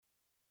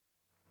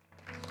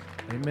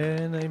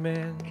Amen,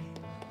 amen,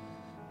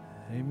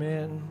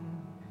 amen.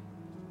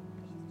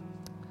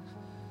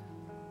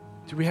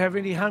 Do we have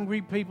any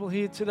hungry people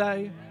here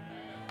today?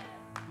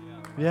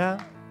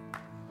 Yeah?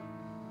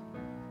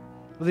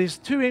 Well, there's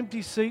 2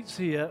 empty seats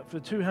here for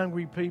 2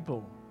 hungry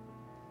people.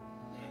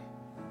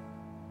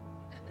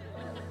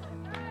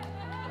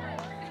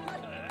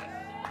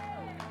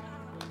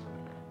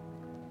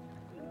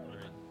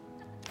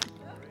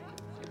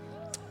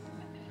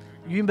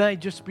 You may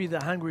just be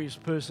the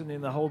hungriest person in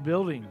the whole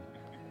building.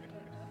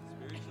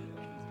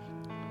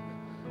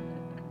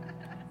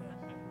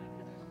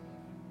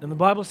 And the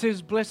Bible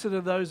says, blessed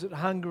are those that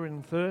hunger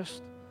and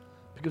thirst,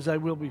 because they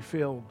will be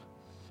filled.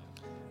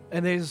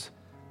 And there's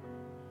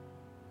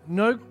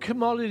no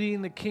commodity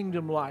in the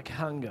kingdom like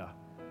hunger.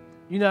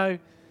 You know,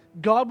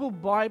 God will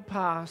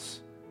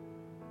bypass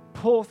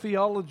poor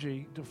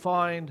theology to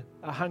find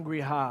a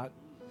hungry heart.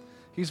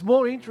 He's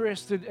more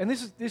interested, and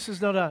this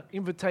is not an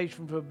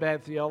invitation for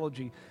bad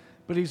theology,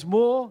 but He's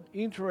more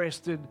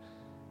interested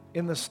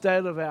in the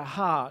state of our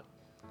heart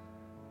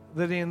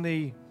than in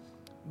the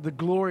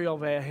glory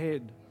of our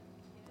head.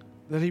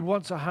 That He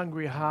wants a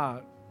hungry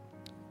heart.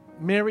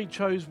 Mary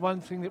chose one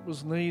thing that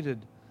was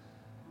needed.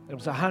 It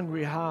was a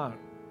hungry heart.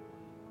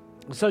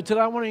 So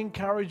today I want to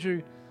encourage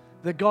you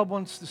that God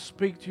wants to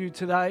speak to you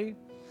today.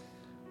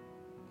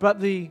 But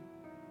the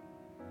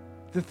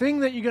thing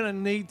that you're going to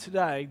need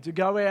today to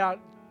go out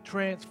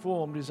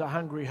transformed is a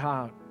hungry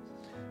heart.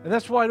 And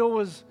that's why it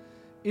always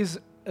is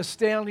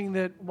astounding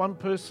that one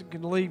person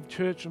can leave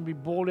church and be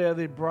bored out of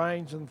their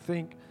brains and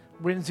think,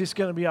 when's this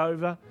going to be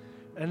over?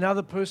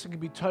 Another person can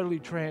be totally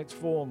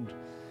transformed.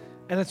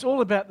 And it's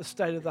all about the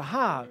state of the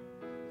heart.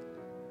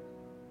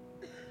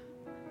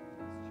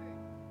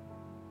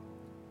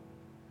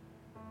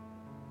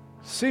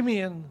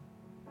 Simeon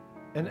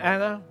and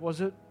Anna,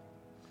 was it?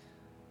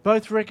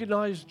 Both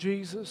recognized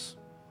Jesus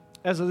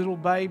as a little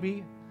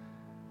baby.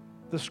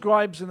 The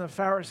scribes and the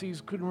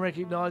Pharisees couldn't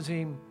recognize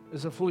Him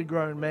as a fully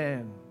grown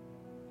man.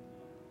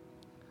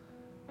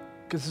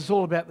 Because it's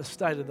all about the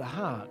state of the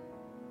heart.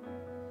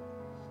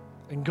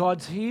 And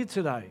God's here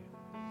today.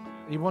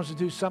 He wants to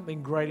do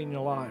something great in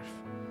your life.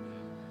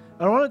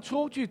 And I want to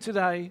talk to you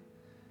today,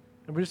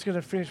 and we're just going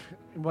to finish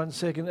in 1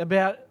 second,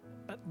 about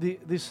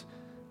this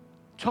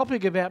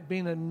topic about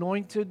being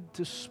anointed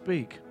to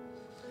speak.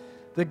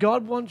 That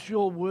God wants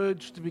your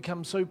words to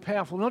become so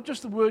powerful, not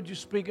just the words you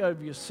speak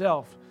over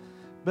yourself,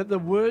 but the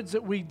words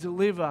that we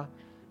deliver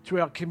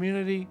to our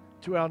community,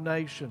 to our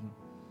nation.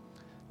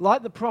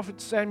 Like the prophet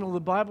Samuel,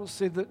 the Bible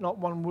said that not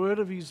one word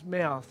of his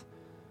mouth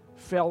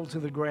fell to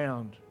the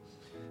ground.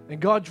 And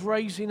God's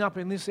raising up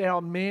in this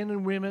hour men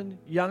and women,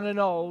 young and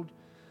old,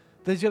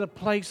 that's going to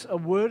place a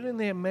word in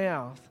their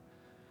mouth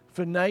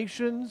for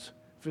nations,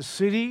 for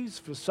cities,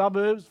 for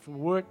suburbs, for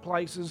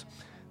workplaces,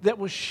 that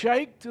will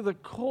shake to the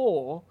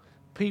core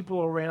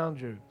people around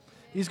you.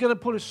 He's going to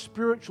put a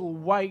spiritual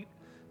weight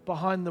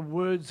behind the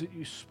words that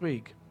you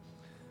speak.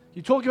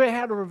 You talk about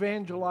how to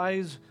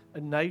evangelize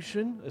a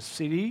nation, a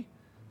city,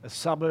 a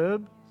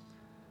suburb.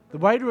 The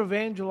way to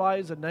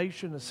evangelize a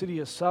nation, a city,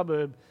 a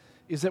suburb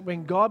is that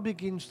when God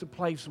begins to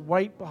place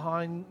weight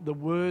behind the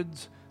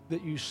words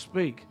that you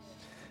speak.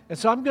 And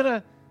so I'm going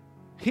to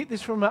hit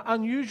this from an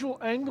unusual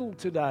angle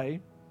today,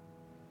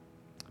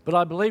 but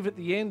I believe at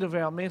the end of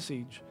our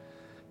message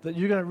that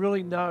you're going to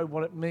really know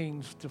what it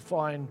means to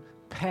find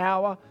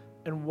power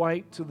and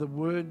weight to the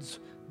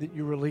words that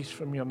you release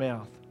from your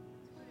mouth.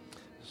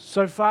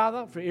 So,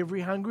 Father, for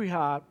every hungry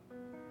heart,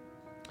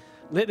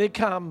 let there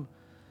come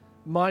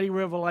mighty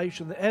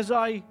revelation that as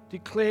I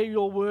declare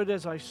your word,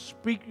 as I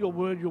speak your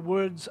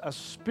words are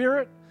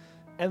spirit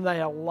and they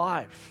are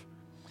life.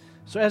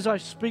 So as I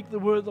speak the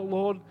word of the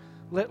Lord,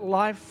 let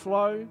life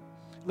flow,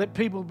 let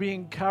people be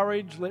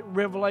encouraged, let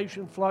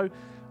revelation flow,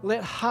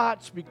 let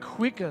hearts be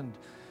quickened.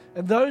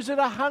 And those that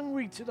are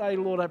hungry today,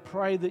 Lord, I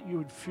pray that you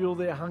would fuel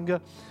their hunger,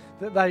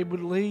 that they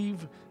would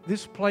leave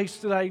this place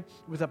today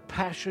with a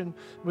passion,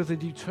 with a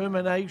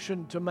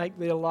determination to make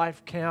their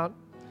life count.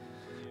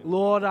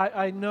 Lord,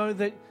 I know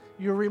that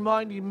you're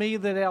reminding me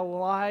that our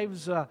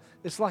lives,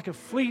 it's like a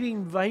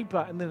fleeting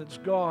vapor and then it's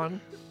gone,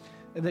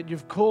 and that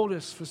you've called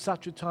us for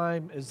such a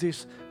time as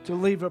this to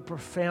leave a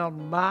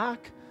profound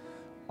mark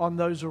on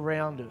those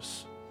around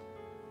us.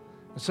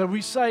 And so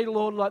we say,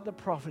 Lord, like the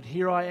prophet,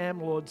 here I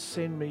am, Lord,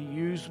 send me,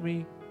 use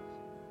me,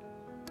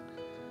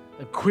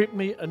 equip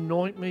me,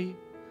 anoint me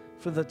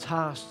for the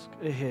task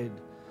ahead.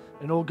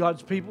 And all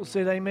God's people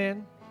said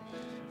amen.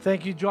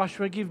 Thank you,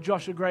 Joshua. Give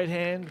Josh a great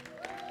hand.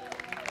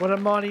 What a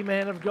mighty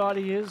man of God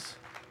he is.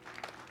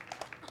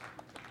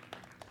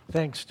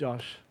 Thanks,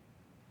 Josh.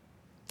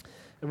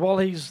 And while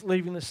he's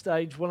leaving the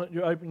stage, why don't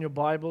you open your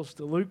Bibles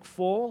to Luke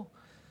 4,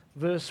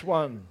 verse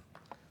 1.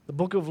 The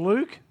book of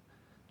Luke,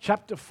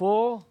 chapter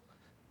 4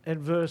 and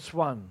verse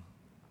 1.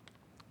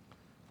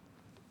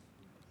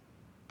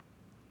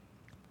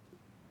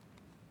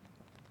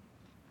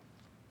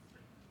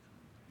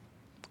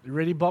 You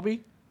ready,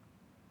 Bobby?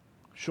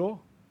 Sure.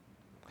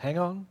 Hang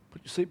on.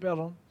 Put your seatbelt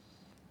on.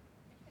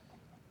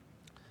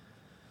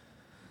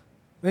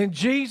 Then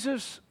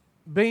Jesus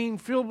being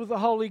filled with the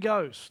Holy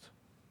Ghost.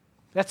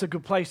 That's a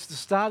good place to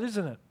start,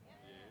 isn't it?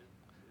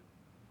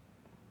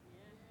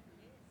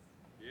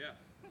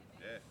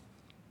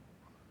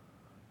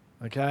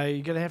 Okay,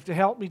 you're going to have to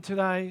help me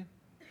today.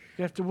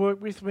 You have to work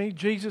with me.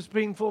 Jesus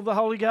being full of the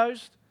Holy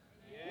Ghost?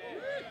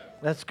 Yeah.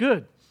 That's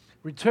good.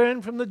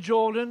 Returned from the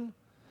Jordan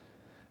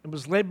and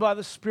was led by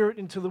the Spirit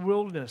into the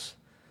wilderness.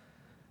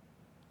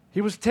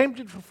 He was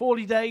tempted for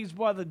 40 days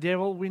by the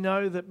devil. We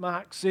know that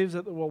Mark says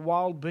that there were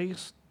wild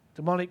beasts,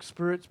 demonic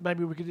spirits.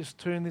 Maybe we could just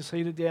turn this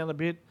heater down a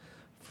bit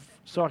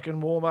so I can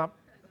warm up,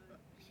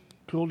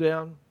 cool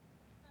down.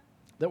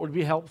 That would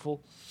be helpful.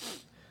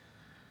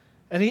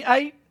 And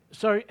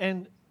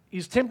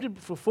he's tempted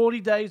for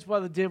 40 days by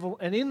the devil,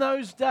 and in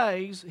those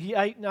days he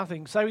ate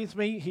nothing. Say with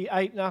me, he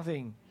ate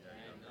nothing.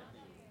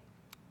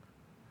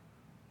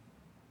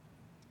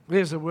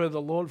 There's a word of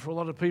the Lord for a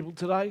lot of people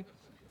today.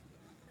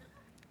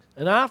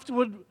 And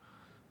afterward,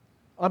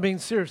 I'm being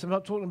serious, I'm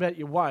not talking about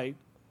your weight.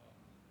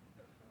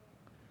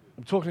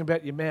 I'm talking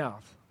about your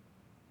mouth.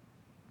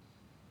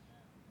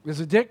 There's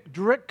a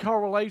direct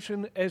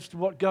correlation as to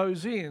what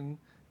goes in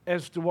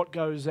as to what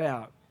goes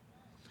out.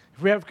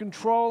 If we have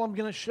control, I'm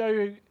going to show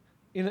you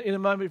in a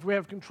moment, if we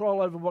have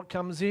control over what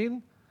comes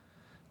in,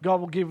 God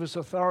will give us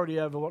authority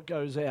over what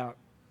goes out.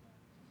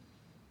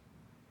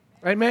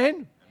 Amen?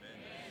 Amen.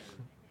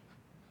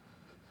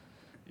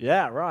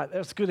 Yeah, right.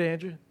 That's good,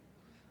 Andrew.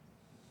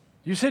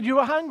 You said you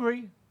were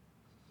hungry.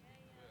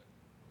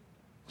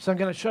 So I'm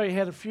going to show you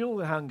how to fuel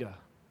the hunger.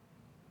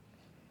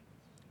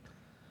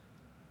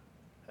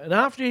 And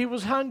after he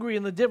was hungry,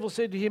 and the devil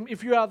said to him,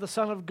 if you are the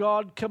Son of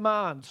God,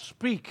 command,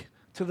 speak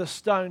to the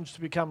stones to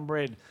become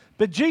bread.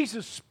 But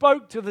Jesus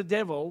spoke to the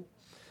devil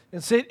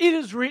and said, it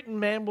is written,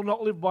 man will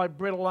not live by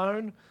bread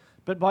alone,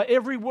 but by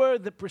every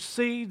word that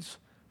proceeds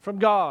from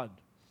God.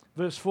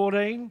 Verse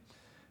 14,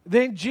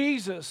 then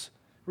Jesus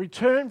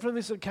returned from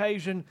this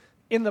occasion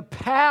in the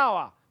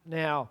power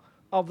now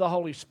of the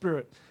Holy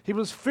Spirit. He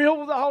was filled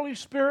with the Holy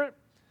Spirit.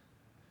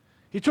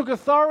 He took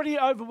authority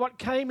over what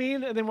came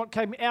in and then what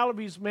came out of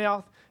his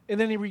mouth, and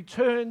then he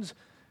returns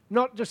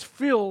not just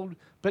filled,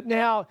 but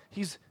now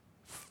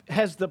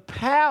has the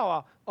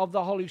power of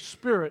the Holy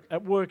Spirit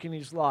at work in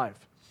his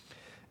life.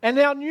 And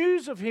now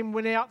news of him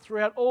went out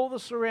throughout all the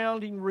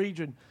surrounding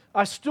region.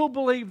 I still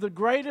believe the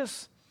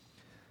greatest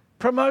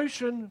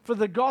promotion for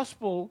the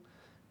gospel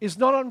is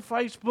not on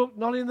Facebook,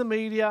 not in the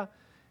media.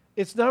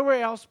 It's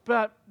nowhere else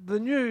but the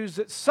news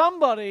that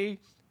somebody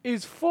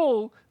is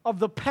full of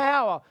the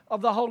power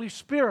of the Holy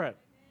Spirit.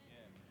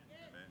 Yeah.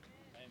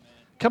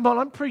 Come on,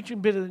 I'm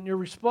preaching better than you're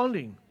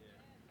responding.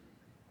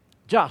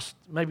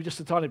 Maybe just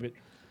a tiny bit.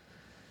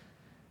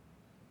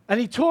 And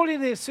he taught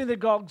in their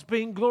synagogues,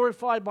 being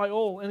glorified by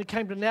all. And he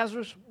came to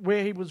Nazareth,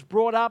 where he was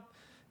brought up.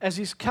 As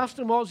his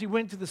custom was, he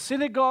went to the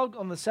synagogue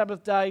on the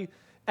Sabbath day,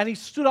 and he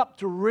stood up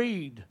to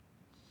read.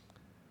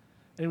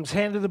 And he was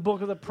handed the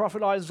book of the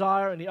prophet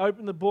Isaiah, and he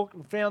opened the book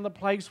and found the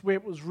place where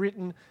it was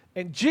written.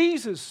 And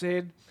Jesus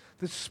said,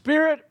 the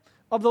Spirit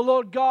of the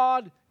Lord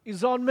God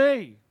is on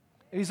me.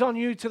 And he's on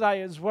you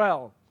today as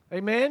well.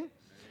 Amen? Amen.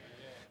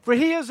 For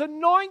he has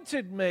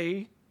anointed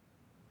me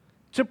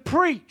to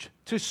preach,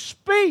 to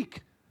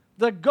speak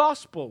the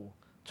gospel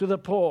to the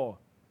poor.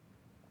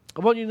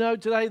 I want you to know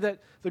today that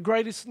the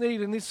greatest need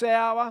in this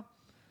hour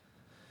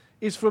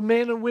is for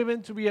men and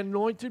women to be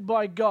anointed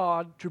by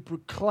God to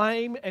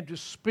proclaim and to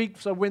speak.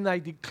 So when they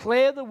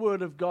declare the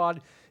word of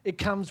God, it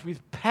comes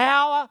with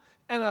power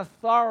and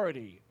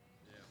authority.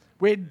 Yeah.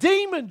 Where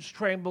demons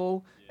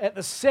tremble at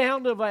the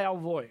sound of our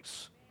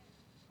voice.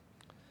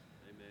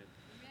 Amen.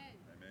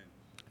 Amen.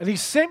 And he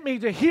sent me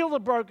to heal the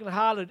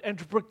brokenhearted and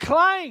to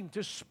proclaim,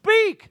 to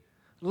speak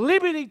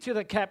liberty to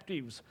the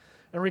captives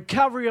and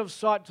recovery of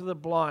sight to the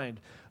blind.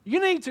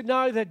 You need to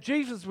know that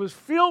Jesus was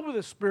filled with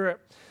the Spirit,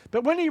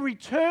 but when he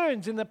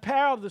returns in the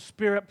power of the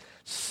Spirit,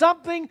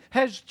 something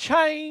has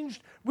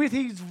changed with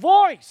his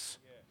voice.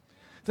 Yeah.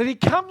 That he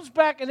comes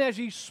back, and as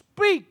he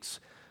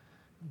speaks,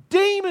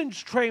 demons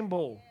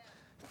tremble.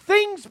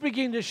 Things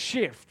begin to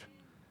shift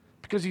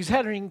because he's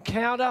had an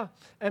encounter,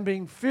 and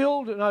being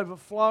filled and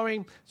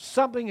overflowing,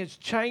 something has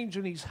changed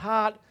in his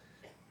heart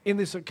in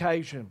this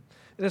occasion.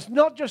 And it's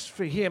not just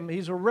for him.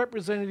 He's a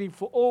representative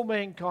for all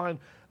mankind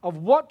of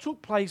what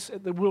took place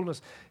at the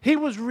wilderness. He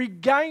was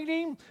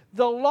regaining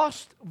the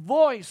lost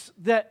voice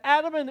that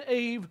Adam and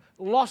Eve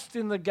lost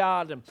in the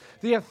garden.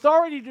 The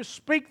authority to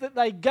speak that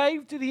they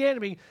gave to the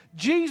enemy,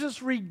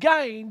 Jesus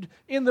regained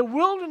in the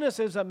wilderness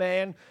as a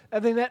man,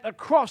 and then at the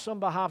cross on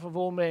behalf of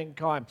all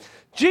mankind.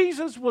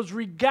 Jesus was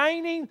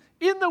regaining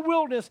in the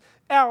wilderness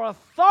our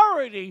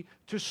authority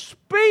to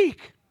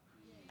speak.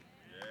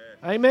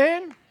 Yeah.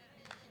 Amen?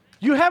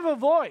 You have a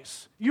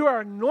voice. You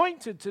are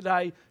anointed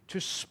today to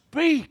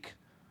speak.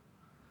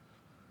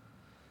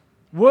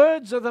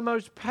 Words are the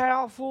most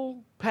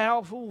powerful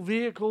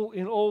vehicle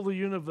in all the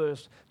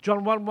universe.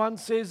 John 1:1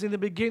 says, in the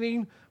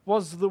beginning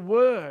was the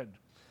Word.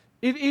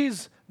 It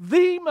is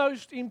the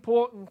most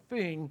important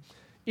thing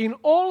in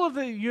all of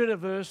the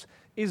universe,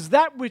 is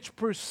that which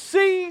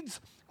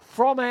proceeds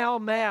from our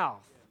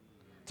mouth.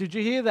 Did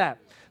you hear that?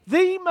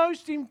 The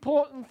most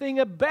important thing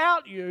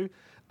about you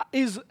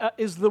is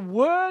the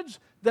words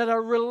that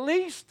are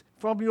released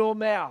from your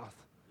mouth.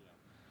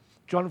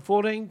 John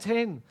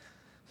 14:10,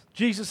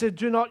 Jesus said,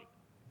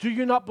 Do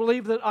you not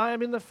believe that I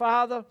am in the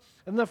Father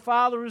and the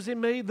Father is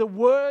in me? The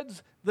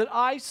words that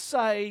I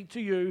say to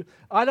you,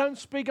 I don't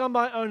speak on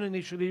my own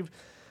initiative,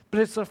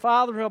 but it's the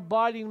Father who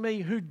abides in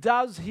me who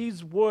does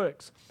his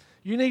works.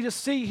 You need to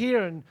see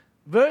here in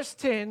verse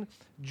 10,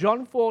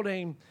 John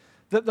 14,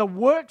 that the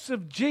works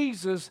of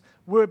Jesus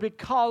were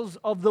because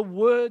of the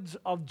words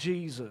of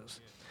Jesus.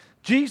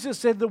 Jesus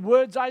said, the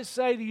words I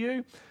say to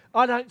you,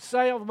 I don't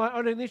say of my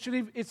own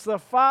initiative. It's the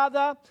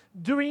Father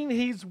doing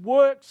his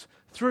works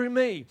through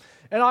me.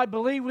 And I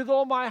believe with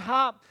all my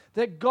heart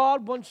that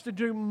God wants to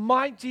do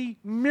mighty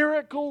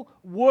miracle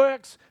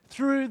works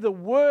through the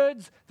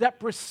words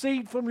that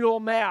proceed from your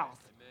mouth.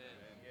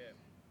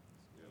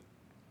 Amen.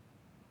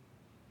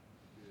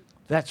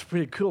 That's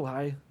pretty cool,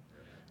 hey?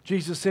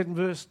 Jesus said in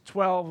verse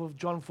 12 of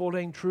John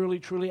 14, Truly,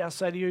 truly, I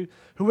say to you,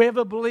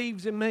 whoever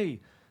believes in me,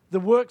 the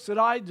works that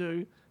I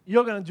do,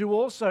 you're going to do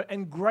also,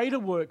 and greater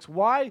works.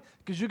 Why?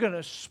 Because you're going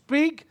to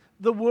speak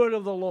the word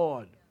of the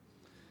Lord.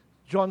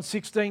 John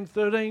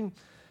 16:13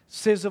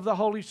 says of the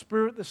Holy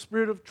Spirit, the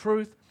Spirit of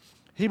truth,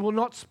 he will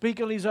not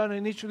speak on his own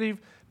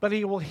initiative, but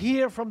he will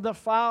hear from the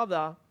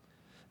Father,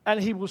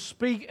 and he will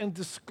speak and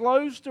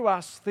disclose to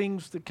us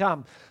things to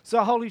come.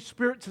 So Holy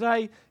Spirit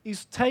today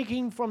is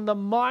taking from the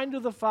mind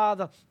of the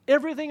Father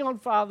everything on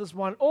Father's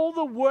mind, all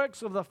the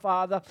works of the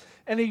Father,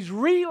 and he's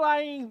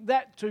relaying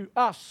that to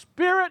us,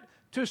 spirit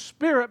to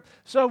spirit,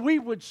 so we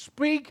would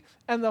speak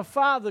and the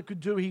Father could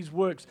do his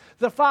works.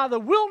 The Father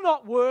will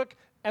not work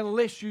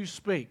unless you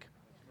speak.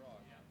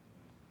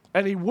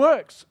 And he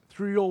works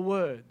through your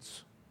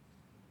words.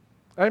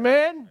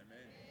 Amen?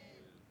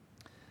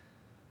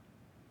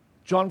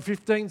 John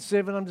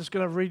 15:7, I'm just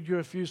going to read you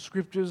a few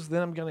scriptures,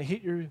 then I'm going to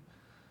hit you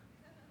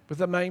with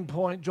the main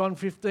point. John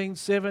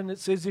 15:7, it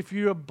says, if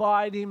you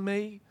abide in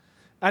me,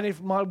 and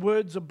if my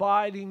words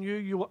abide in you,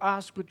 you will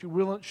ask what you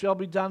will, and it shall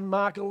be done.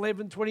 Mark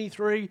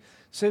 11:23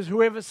 says,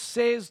 whoever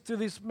says to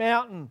this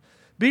mountain,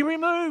 be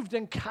removed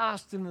and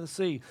cast into the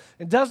sea,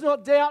 and does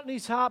not doubt in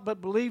his heart,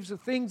 but believes the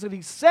things that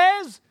he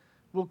says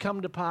will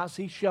come to pass,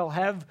 he shall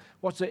have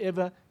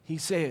whatsoever he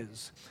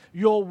says.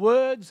 Your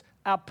words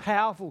are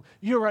powerful.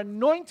 You're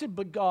anointed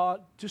by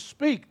God to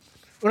speak.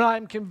 When I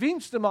am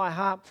convinced in my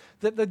heart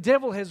that the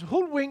devil has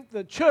hoodwinked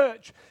the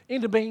church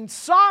into being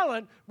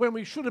silent when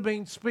we should have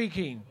been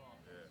speaking.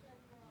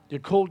 You're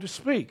called to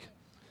speak.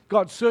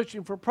 God's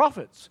searching for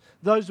prophets,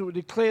 those who would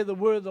declare the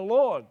word of the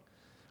Lord.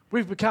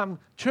 We've become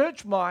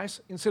church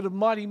mice instead of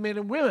mighty men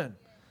and women.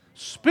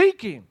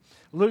 Speaking.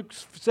 Luke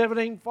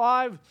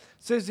 17:5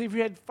 says, if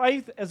you had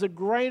faith as a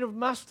grain of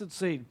mustard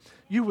seed,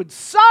 you would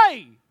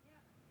say,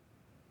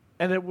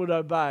 and it would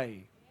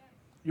obey.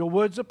 Your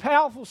words are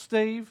powerful,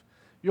 Steve.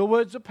 Your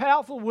words are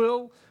powerful,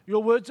 Will.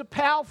 Your words are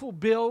powerful,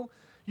 Bill.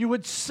 You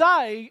would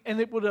say,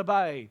 and it would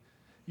obey.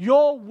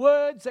 Your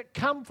words that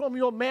come from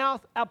your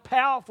mouth are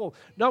powerful.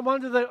 No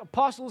wonder the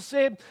apostles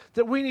said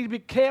that we need to be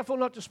careful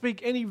not to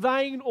speak any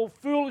vain or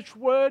foolish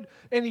word,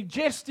 any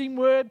jesting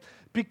word.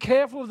 Be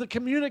careful of the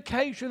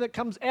communication that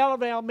comes out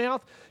of our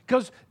mouth,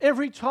 because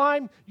every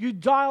time you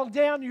dial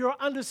down your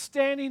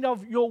understanding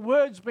of your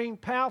words being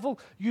powerful,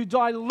 you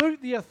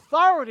dilute the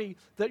authority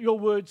that your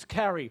words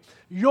carry.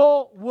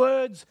 Your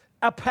words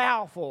are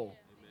powerful.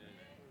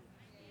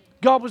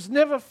 God was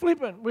never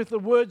flippant with the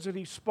words that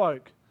he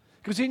spoke,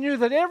 because he knew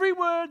that every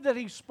word that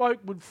he spoke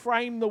would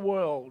frame the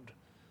world.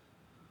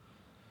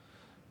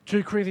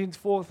 2 Corinthians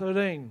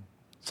 4:13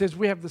 says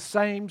we have the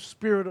same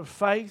spirit of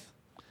faith.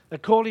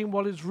 According to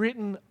what is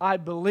written, I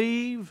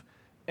believe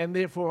and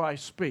therefore I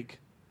speak.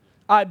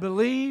 I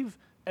believe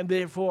and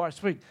therefore I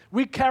speak.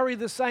 We carry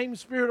the same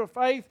spirit of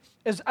faith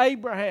as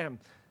Abraham,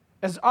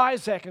 as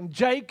Isaac and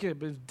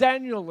Jacob, as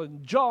Daniel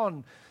and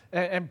John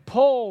and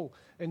Paul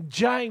and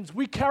James.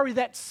 We carry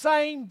that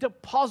same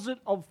deposit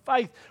of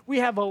faith. We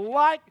have a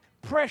like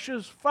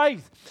precious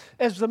faith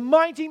as the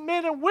mighty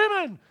men and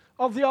women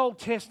of the Old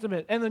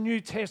Testament and the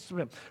New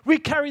Testament. We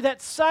carry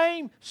that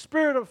same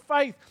spirit of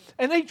faith,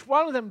 and each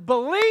one of them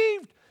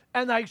believed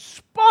and they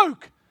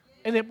spoke,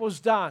 and it was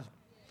done.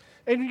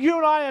 And you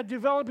and I are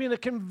developing a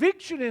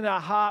conviction in our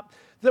heart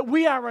that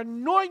we are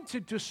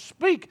anointed to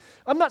speak.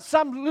 I'm not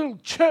some little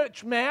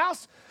church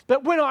mouse,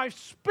 but when I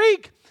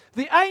speak,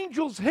 the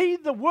angels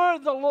heed the word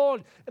of the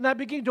Lord and they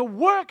begin to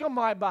work on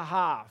my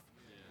behalf.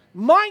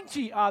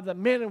 Mighty are the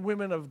men and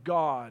women of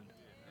God.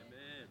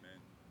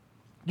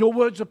 Your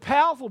words are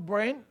powerful,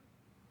 Brent.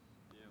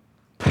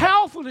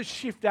 Powerful to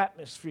shift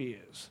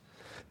atmospheres.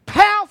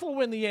 Powerful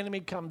when the enemy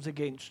comes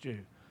against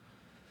you.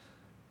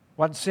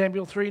 1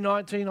 Samuel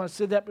 3:19, I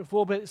said that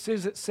before, but it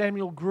says that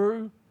Samuel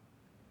grew,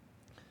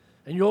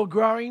 and you're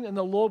growing, and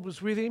the Lord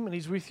was with him, and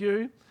he's with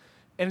you,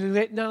 and he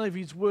let none of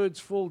his words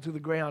fall to the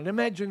ground.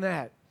 Imagine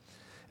that.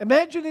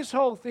 Imagine this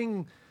whole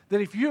thing,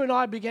 that if you and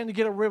I began to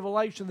get a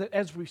revelation that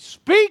as we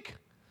speak,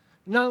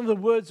 none of the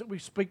words that we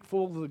speak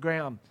fall to the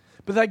ground.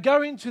 But they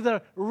go into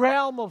the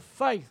realm of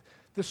faith.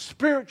 the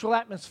spiritual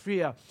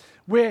atmosphere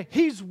where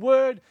His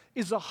word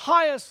is the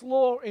highest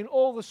law in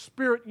all the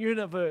spirit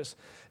universe.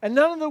 And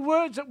none of the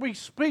words that we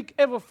speak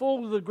ever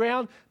fall to the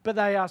ground, but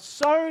they are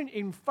sown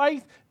in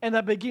faith and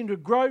they begin to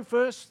grow.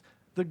 First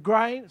the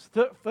grain,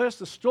 first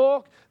the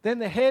stalk, then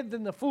the head,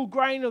 then the full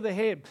grain of the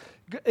head.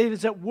 It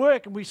is at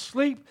work, and we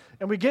sleep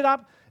and we get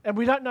up and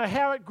we don't know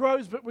how it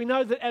grows, but we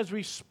know that as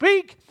we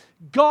speak,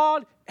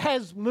 God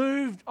has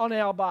moved on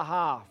our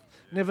behalf.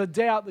 Never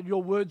doubt that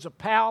your words are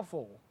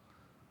powerful.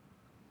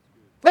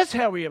 That's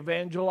how we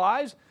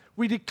evangelize.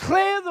 We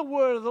declare the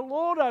word of the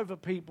Lord over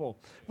people.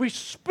 We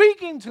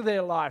speak into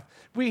their life.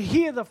 We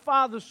hear the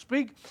Father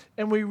speak,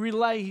 and we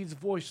relay His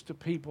voice to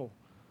people.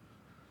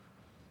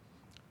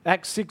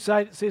 Acts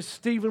 6:8, it says,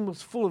 Stephen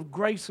was full of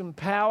grace and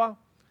power,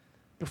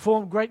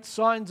 performed great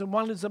signs and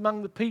wonders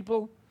among the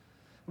people.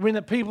 When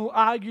the people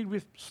argued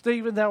with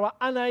Stephen, they were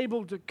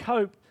unable to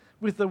cope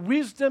with the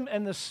wisdom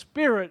and the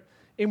spirit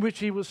in which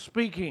he was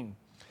speaking.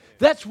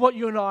 That's what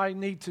you and I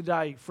need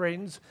today,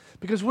 friends,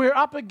 because we're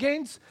up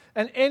against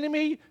an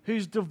enemy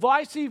who's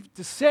divisive,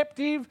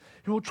 deceptive,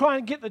 who will try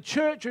and get the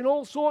church in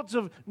all sorts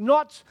of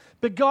knots,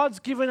 but God's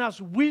given us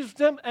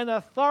wisdom and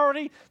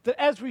authority that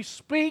as we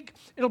speak,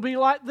 it'll be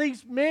like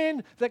these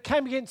men that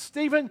came against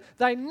Stephen.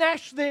 They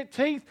gnashed their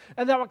teeth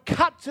and they were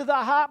cut to the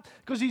heart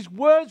because his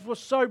words were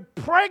so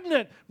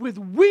pregnant with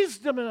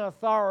wisdom and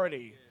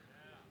authority.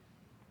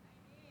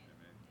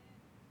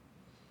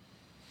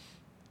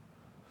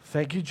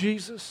 Thank you,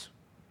 Jesus.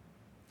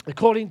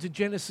 According to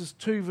Genesis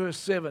 2, verse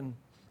 7,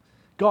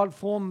 God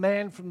formed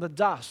man from the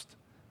dust.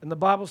 And the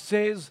Bible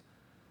says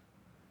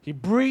He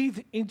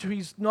breathed into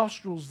his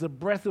nostrils the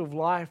breath of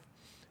life,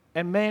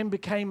 and man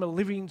became a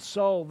living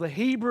soul.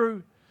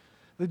 The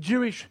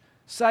Jewish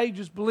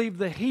sages believe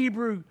the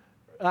Hebrew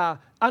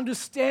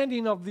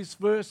understanding of this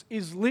verse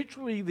is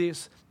literally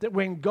this, that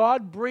when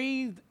God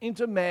breathed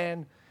into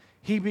man,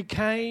 he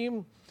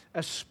became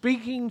a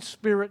speaking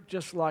spirit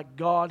just like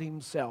God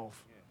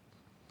Himself.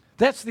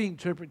 That's the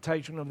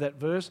interpretation of that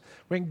verse.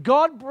 When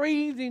God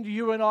breathed into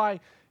you and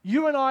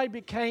I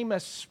became a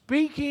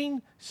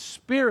speaking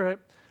spirit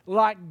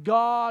like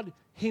God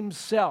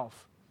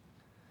Himself.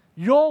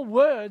 Your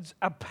words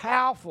are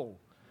powerful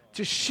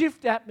to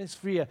shift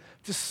atmosphere,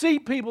 to see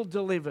people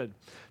delivered,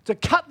 to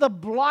cut the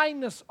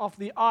blindness off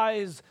the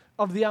eyes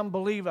of the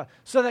unbeliever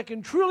so they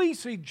can truly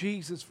see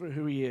Jesus for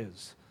who He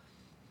is.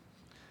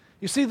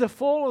 You see, the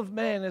fall of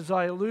man, as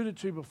I alluded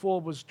to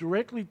before, was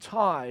directly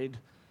tied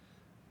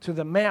to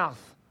the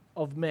mouth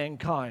of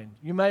mankind.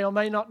 You may or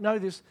may not know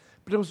this,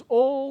 but it was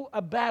all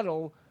a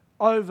battle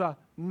over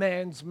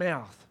man's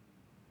mouth.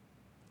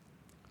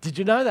 Did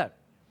you know that?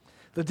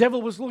 The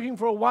devil was looking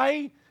for a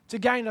way to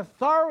gain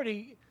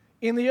authority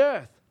in the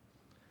earth.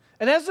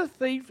 And as a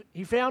thief,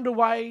 he found a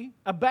way,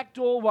 a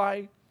backdoor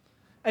way,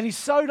 and he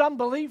sowed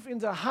unbelief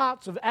into the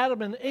hearts of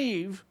Adam and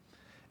Eve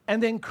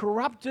and then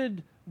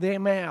corrupted their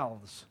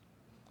mouths.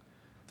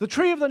 The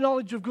tree of the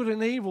knowledge of good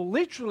and evil,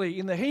 literally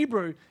in the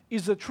Hebrew,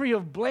 is the tree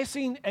of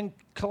blessing and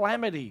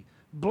calamity.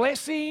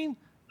 Blessing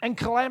and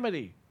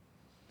calamity.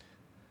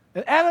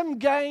 And Adam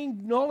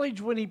gained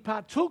knowledge when he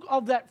partook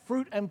of that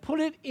fruit and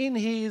put it in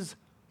his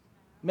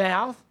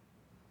mouth.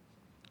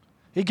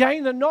 He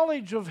gained the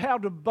knowledge of how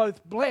to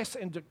both bless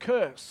and to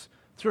curse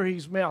through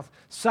his mouth.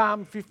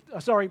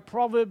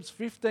 Proverbs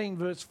 15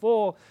 verse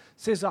 4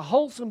 says, a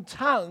wholesome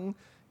tongue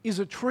is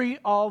a tree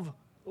of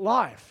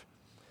life.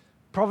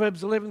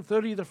 Proverbs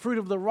 11:30, the fruit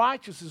of the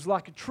righteous is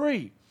like a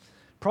tree.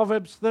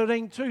 Proverbs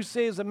 13:2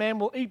 says, a man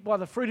will eat by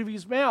the fruit of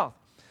his mouth,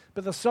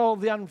 but the soul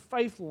of the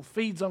unfaithful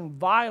feeds on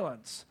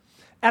violence.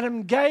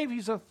 Adam gave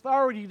his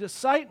authority to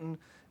Satan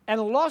and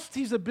lost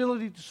his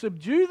ability to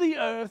subdue the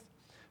earth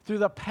through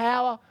the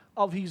power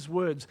of his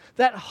words.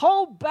 That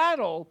whole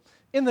battle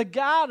in the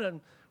garden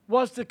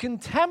was to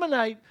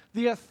contaminate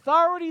the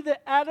authority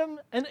that Adam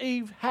and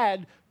Eve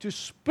had to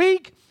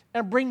speak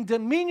and bring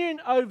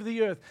dominion over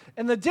the earth.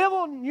 And the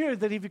devil knew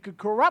that if he could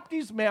corrupt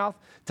his mouth,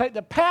 take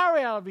the power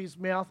out of his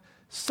mouth,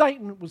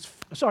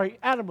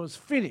 Adam was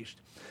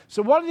finished.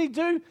 So what did he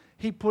do?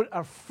 He put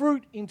a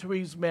fruit into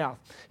his mouth.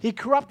 He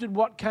corrupted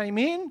what came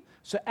in,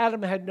 so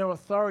Adam had no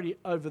authority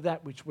over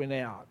that which went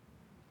out.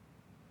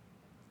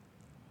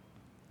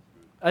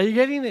 Are you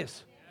getting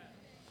this?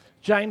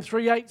 James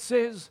 3:8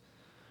 says,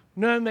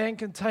 no man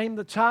can tame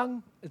the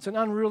tongue. It's an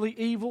unruly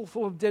evil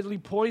full of deadly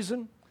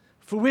poison.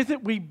 For with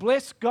it we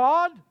bless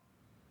God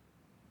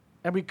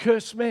and we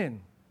curse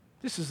men.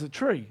 This is the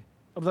tree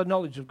of the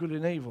knowledge of good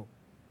and evil.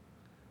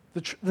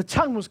 The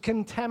tongue was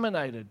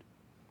contaminated.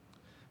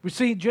 We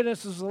see in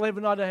Genesis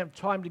 11, I don't have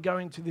time to go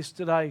into this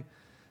today,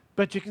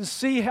 but you can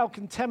see how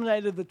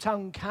contaminated the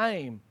tongue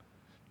came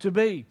to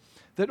be.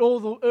 That all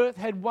the earth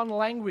had one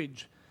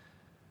language.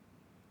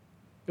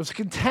 It was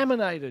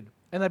contaminated,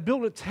 and they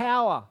built a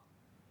tower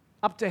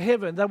up to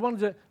heaven. They wanted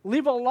to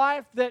live a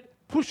life that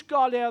pushed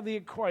God out of the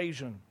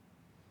equation.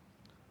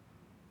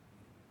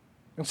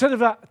 Instead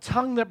of a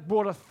tongue that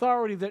brought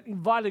authority, that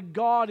invited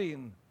God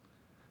in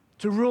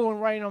to rule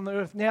and reign on the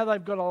earth, now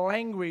they've got a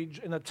language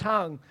and a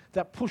tongue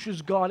that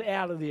pushes God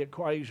out of the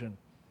equation.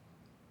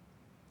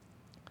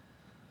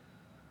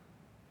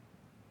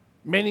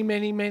 Many,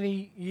 many,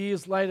 many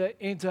years later,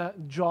 enter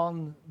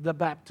John the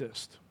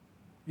Baptist.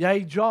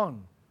 Yea,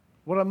 John,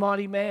 what a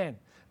mighty man.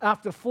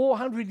 After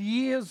 400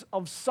 years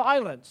of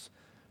silence,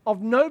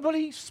 of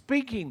nobody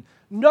speaking,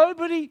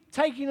 nobody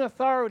taking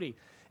authority.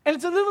 And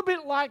it's a little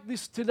bit like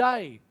this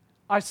today,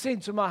 I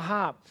sense in my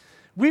heart.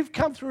 We've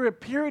come through a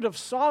period of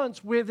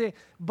silence where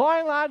by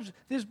and large,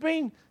 there's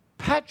been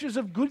patches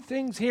of good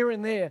things here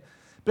and there.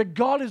 But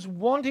God is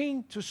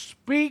wanting to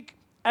speak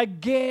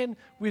again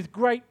with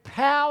great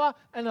power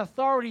and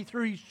authority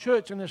through His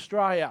church in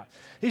Australia.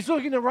 He's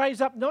looking to raise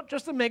up not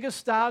just the mega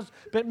stars,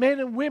 but men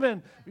and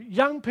women,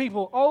 young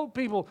people, old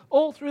people,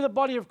 all through the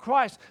body of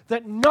Christ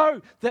that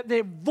know that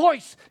their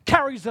voice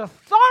carries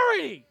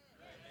authority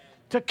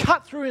to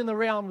cut through in the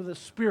realm of the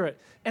Spirit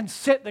and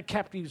set the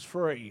captives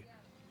free.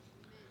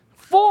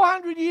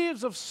 400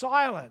 years of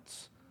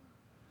silence.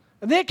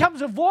 And there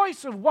comes a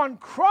voice of one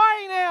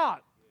crying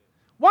out.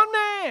 One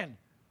man.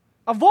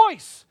 A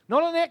voice,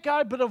 not an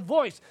echo, but a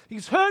voice.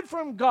 He's heard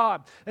from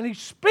God and he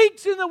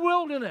speaks in the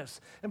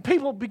wilderness and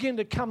people begin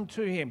to come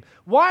to him.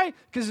 Why?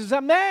 Because there's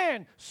a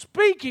man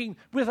speaking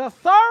with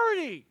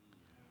authority.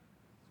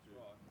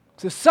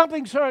 There's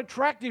something so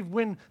attractive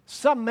when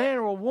some man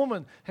or a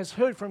woman has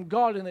heard from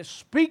God and they're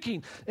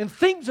speaking and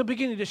things are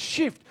beginning to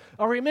shift.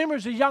 I remember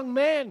as a young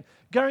man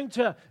going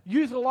to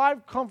Youth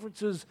Alive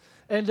conferences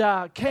and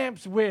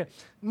camps where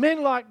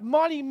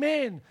mighty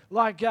men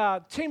like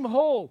Tim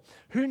Hall,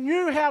 who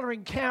knew how to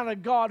encounter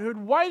God, who'd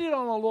waited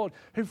on the Lord,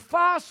 who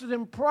fasted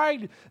and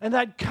prayed, and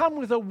they'd come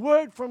with a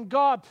word from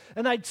God,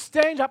 and they'd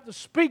stand up to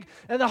speak,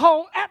 and the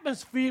whole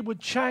atmosphere would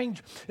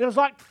change. It was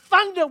like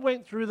thunder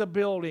went through the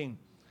building,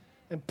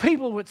 and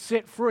people would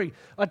set free.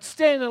 I'd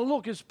stand and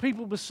look as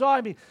people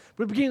beside me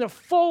would begin to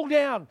fall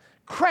down,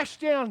 crash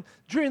down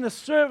during the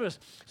service,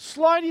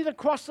 sliding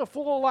across the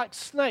floor like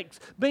snakes,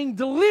 being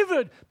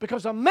delivered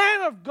because a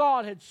man of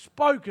God had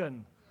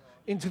spoken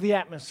into the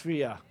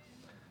atmosphere.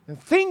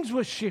 And things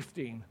were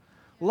shifting.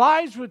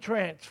 Lives were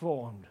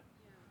transformed.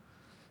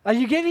 Are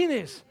you getting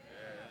this?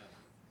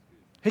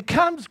 He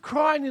comes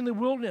crying in the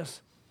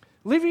wilderness,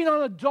 living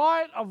on a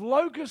diet of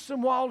locusts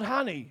and wild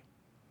honey,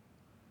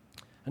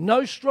 and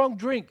no strong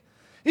drink.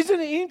 Isn't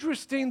it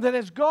interesting that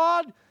as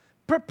God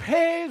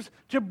prepares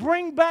to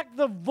bring back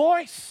the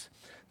voice,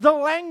 the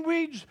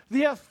language,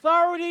 the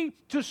authority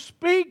to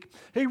speak,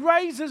 He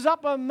raises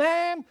up a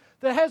man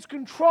that has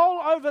control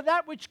over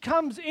that which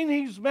comes in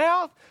his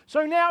mouth.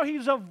 So now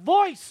he's a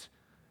voice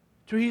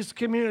to his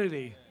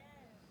community.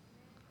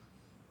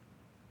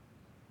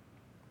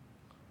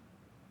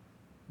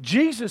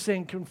 Jesus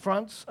then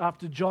confronts,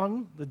 after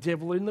John, the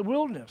devil in the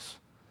wilderness,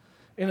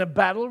 in a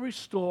battle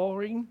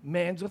restoring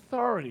man's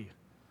authority.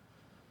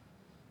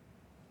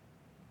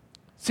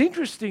 It's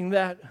interesting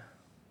that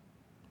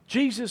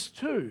Jesus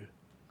too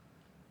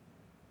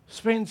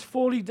spends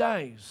 40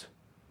 days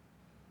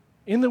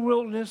in the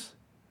wilderness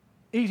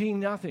eating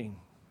nothing.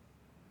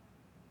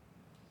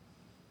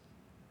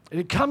 And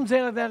it comes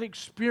out of that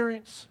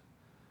experience,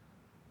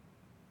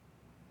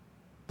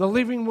 the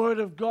living Word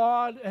of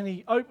God, and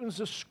he opens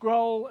the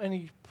scroll and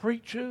he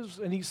preaches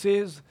and he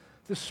says,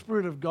 "The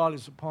Spirit of God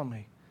is upon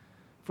me,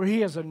 for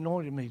He has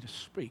anointed me to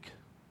speak."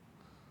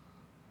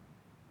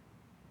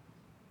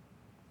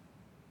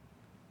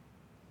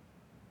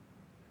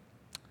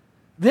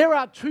 There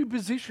are two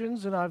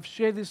positions, and I've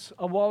shared this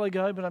a while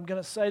ago, but I'm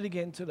going to say it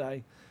again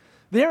today.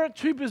 There are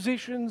two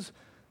positions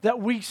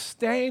that we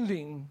stand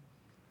in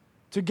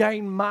to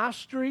gain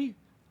mastery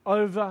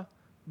over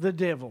the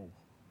devil.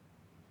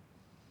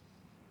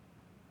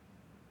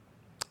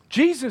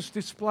 Jesus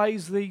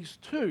displays these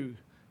two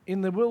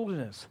in the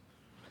wilderness.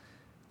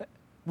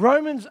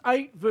 Romans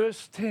 8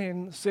 verse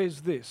 10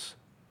 says this,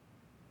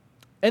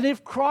 "And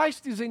if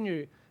Christ is in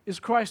you," is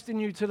Christ in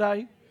you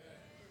today?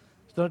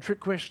 It's not a trick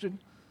question.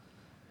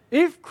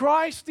 If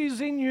Christ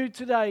is in you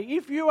today,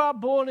 if you are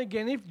born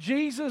again, if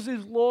Jesus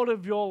is Lord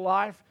of your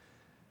life,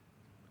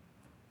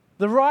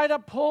 the writer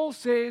Paul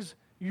says,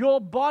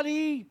 your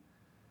body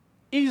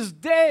is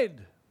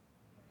dead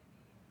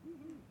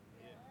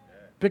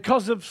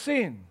because of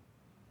sin,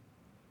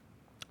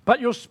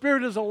 but your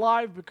spirit is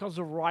alive because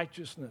of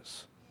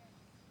righteousness.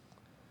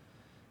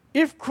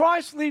 If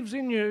Christ lives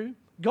in you,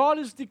 God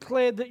has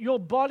declared that your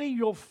body,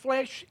 your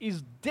flesh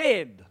is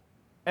dead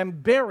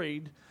and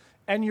buried,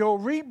 and your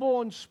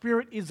reborn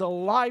spirit is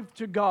alive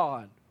to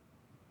God.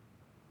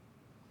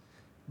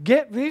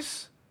 Get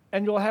this,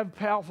 and you'll have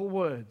powerful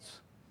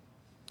words.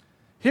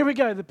 Here we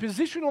go. The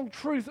positional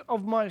truth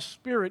of my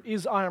spirit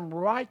is I am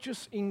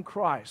righteous in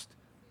Christ.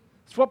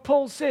 That's what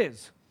Paul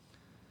says.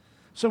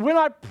 So when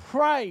I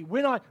pray,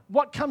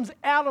 what comes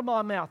out of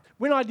my mouth,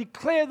 when I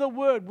declare the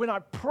word, when I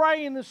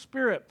pray in the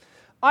Spirit,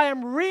 I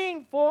am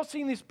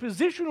reinforcing this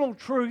positional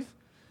truth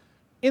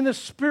in the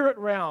spirit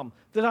realm,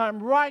 that I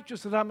am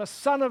righteous, that I'm a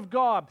son of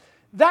God.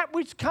 That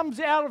which comes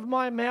out of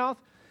my mouth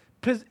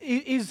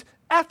is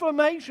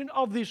affirmation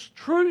of this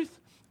truth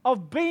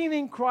of being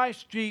in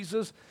Christ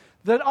Jesus,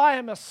 that I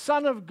am a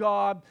son of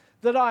God,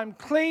 that I am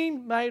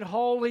clean, made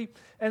holy,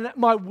 and that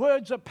my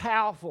words are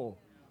powerful.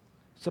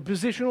 It's a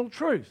positional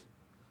truth.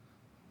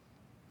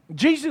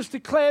 Jesus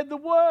declared the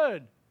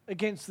word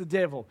against the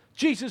devil.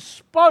 Jesus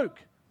spoke.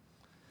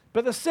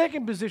 But the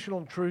second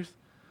positional truth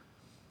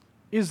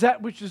is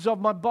that which is of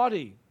my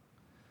body.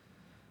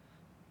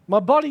 My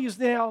body is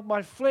now,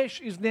 my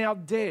flesh is now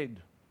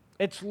dead.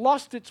 It's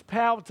lost its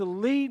power to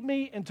lead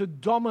me and to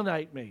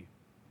dominate me.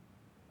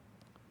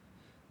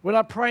 When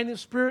I pray in the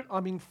Spirit,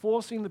 I'm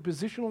enforcing the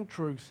positional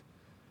truth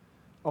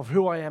of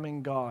who I am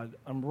in God.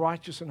 I'm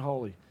righteous and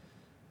holy.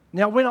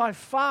 Now, when I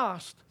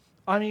fast,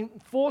 I'm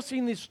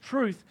enforcing this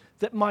truth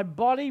that my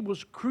body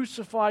was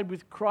crucified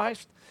with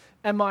Christ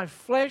and my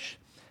flesh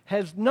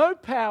has no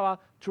power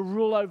to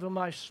rule over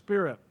my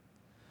spirit.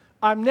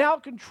 I'm now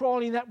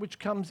controlling that which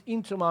comes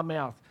into my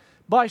mouth.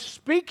 By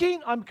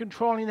speaking, I'm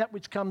controlling that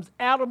which comes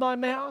out of my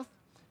mouth.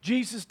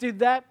 Jesus did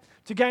that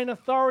to gain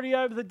authority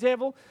over the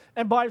devil.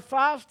 And by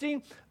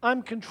fasting,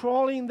 I'm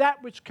controlling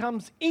that which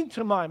comes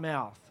into my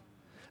mouth.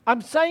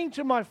 I'm saying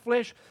to my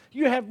flesh,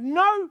 you have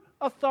no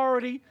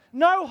authority,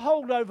 no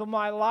hold over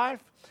my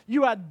life.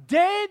 You are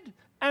dead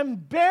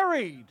and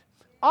buried.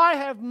 I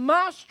have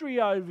mastery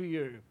over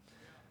you.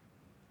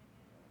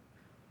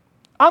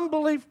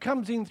 Unbelief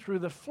comes in through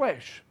the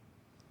flesh.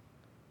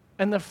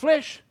 And the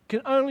flesh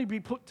can only be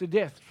put to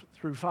death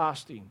through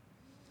fasting.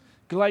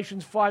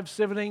 Galatians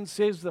 5:17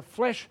 says the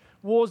flesh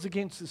wars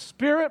against the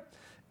spirit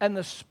and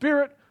the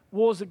spirit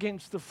wars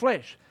against the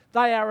flesh.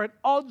 They are at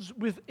odds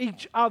with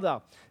each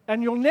other.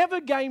 And you'll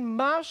never gain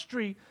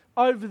mastery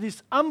over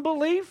this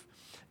unbelief,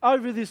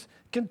 over this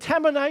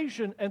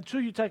contamination,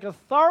 until you take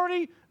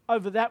authority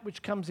over that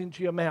which comes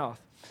into your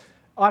mouth.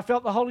 I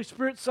felt the Holy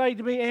Spirit say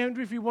to me,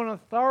 Andrew, if you want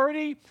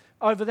authority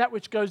over that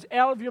which goes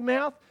out of your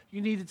mouth,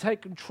 you need to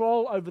take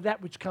control over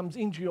that which comes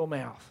into your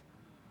mouth.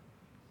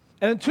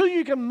 And until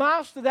you can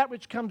master that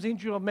which comes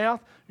into your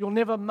mouth, you'll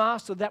never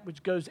master that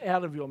which goes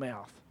out of your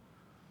mouth.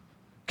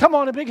 Come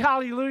on, a big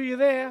hallelujah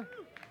there.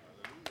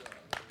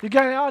 You're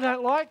going, I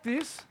don't like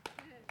this.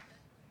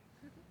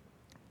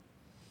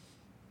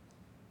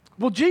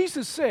 Well,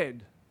 Jesus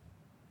said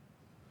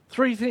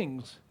 3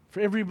 things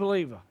for every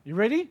believer. You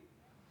ready?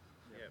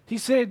 Yep. He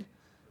said,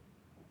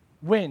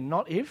 when,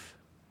 not if.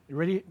 You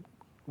ready?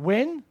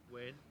 When.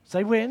 When.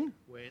 Say when.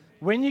 When.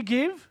 When you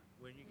give.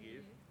 When you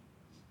give.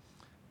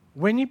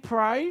 When you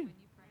pray.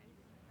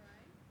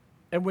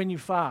 And when you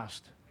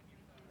fast.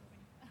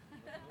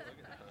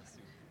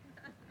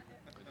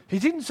 He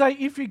didn't say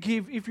if you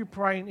give, if you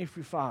pray, and if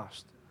you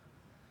fast.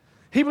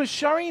 He was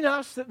showing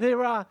us that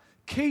there are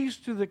keys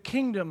to the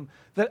kingdom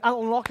that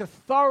unlock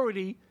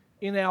authority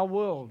in our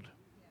world.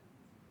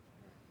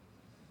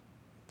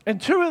 And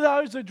 2 of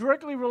those are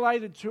directly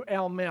related to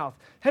our mouth.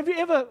 Have you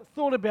ever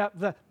thought about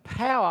the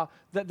power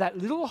that that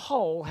little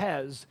hole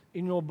has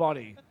in your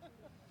body?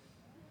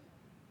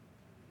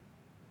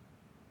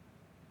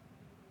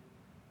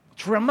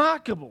 It's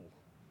remarkable.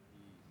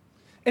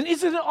 And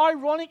isn't it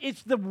ironic?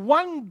 It's the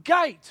one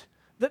gate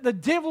that the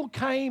devil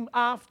came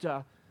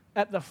after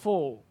at the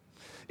fall.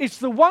 It's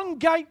the one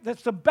gate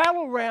that's the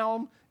battle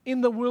realm in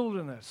the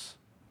wilderness.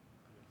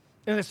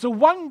 And it's the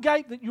one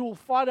gate that you'll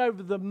fight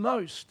over the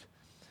most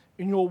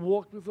in your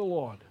walk with the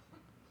Lord.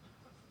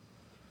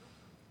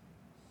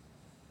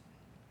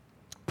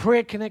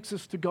 Prayer connects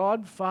us to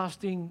God.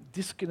 Fasting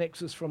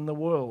disconnects us from the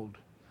world.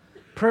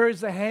 Prayer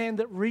is the hand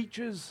that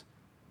reaches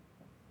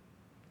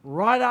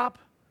right up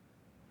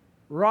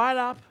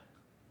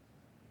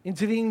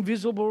into the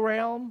invisible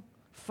realm.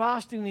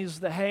 Fasting is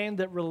the hand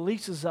that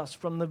releases us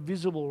from the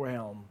visible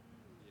realm.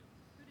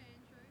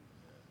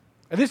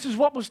 And this is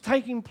what was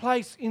taking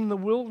place in the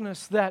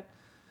wilderness, that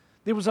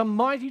there was a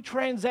mighty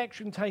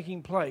transaction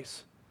taking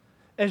place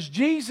as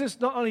Jesus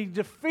not only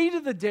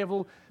defeated the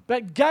devil,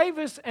 but gave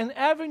us an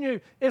avenue.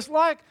 It's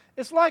like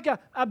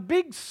a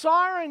big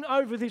siren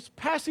over this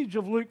passage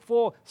of Luke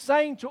 4,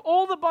 saying to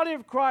all the body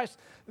of Christ,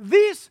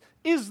 this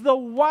is the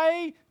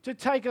way to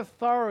take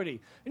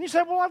authority. And you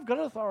say, well, I've got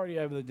authority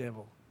over the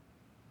devil.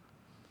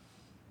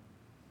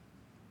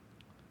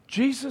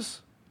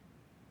 Jesus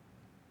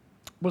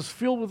was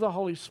filled with the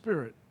Holy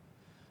Spirit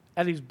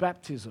at his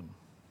baptism.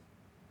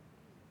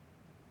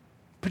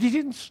 But he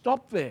didn't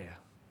stop there.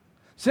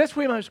 So that's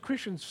where most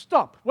Christians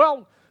stop.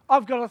 Well,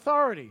 I've got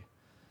authority.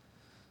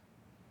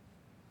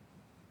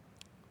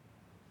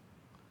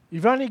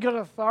 You've only got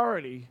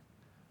authority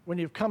when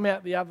you've come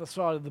out the other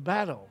side of the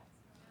battle.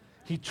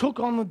 He took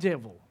on the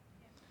devil,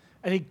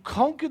 and he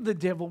conquered the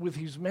devil with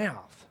his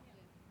mouth.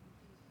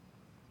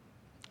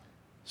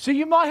 So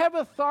you might have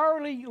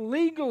authority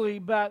legally,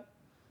 but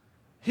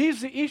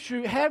here's the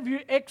issue. Have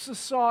you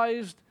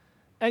exercised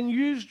and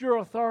used your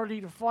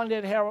authority to find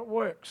out how it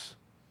works?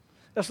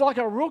 It's like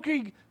a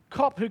rookie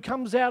cop who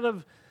comes out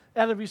of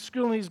his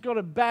school and he's got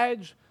a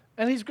badge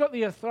and he's got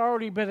the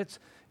authority, but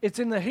it's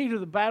in the heat of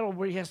the battle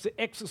where he has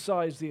to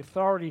exercise the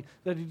authority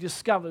that he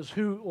discovers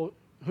who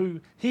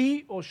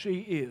he or she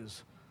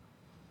is.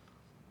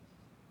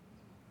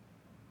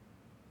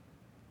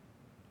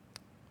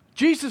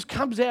 Jesus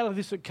comes out of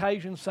this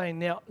occasion saying,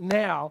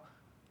 now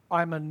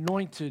I'm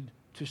anointed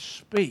to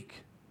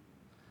speak.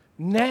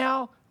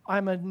 Now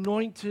I'm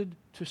anointed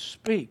to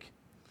speak.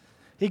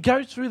 He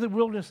goes through the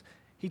wilderness.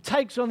 he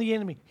takes on the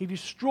enemy. He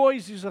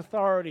destroys his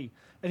authority.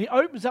 And he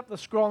opens up the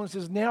scroll and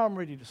says, now I'm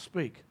ready to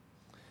speak.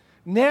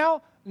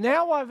 Now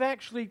I've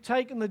actually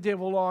taken the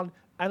devil on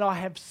and I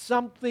have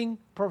something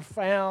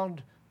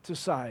profound to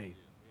say.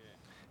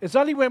 It's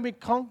only when we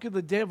conquer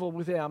the devil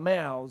with our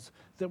mouths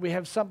that we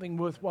have something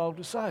worthwhile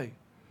to say.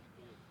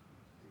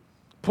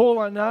 Paul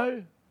I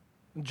know,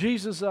 and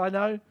Jesus I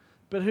know,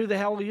 but who the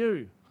hell are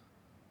you?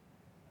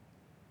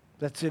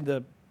 That's in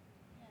the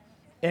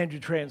Andrew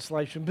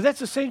translation. But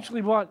that's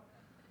essentially what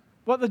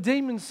the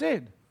demons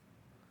said.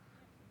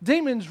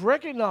 Demons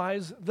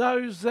recognize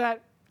those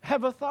that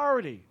have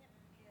authority.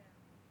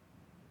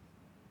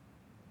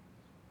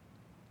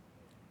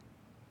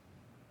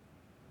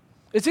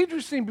 It's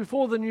interesting,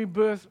 before the new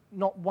birth,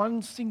 not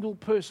one single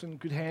person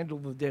could handle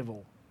the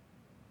devil.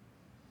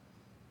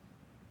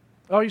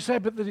 Oh, you say,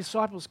 but the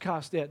disciples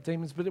cast out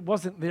demons, but it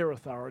wasn't their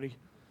authority.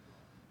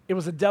 It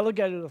was a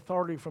delegated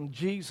authority from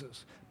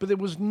Jesus. But there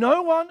was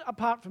no one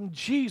apart from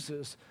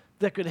Jesus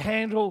that could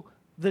handle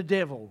the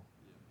devil.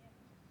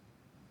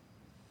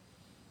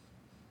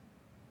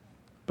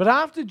 But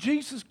after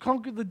Jesus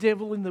conquered the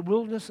devil in the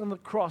wilderness and the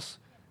cross,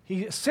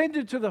 he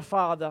ascended to the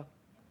Father.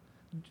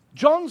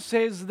 John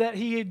says that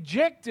he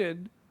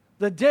ejected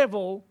the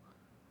devil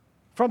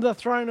from the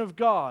throne of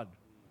God.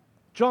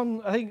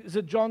 John, I think, is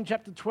it John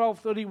chapter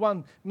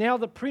 12:31? Now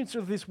the prince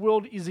of this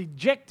world is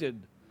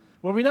ejected.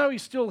 Well, we know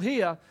he's still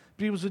here,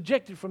 but he was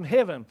ejected from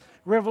heaven.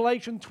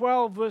 Revelation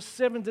 12, verse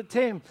 7 to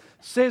 10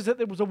 says that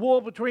there was a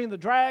war between the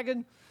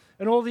dragon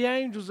and all the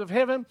angels of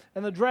heaven,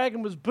 and the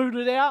dragon was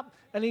booted out,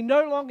 and he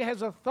no longer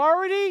has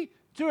authority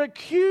to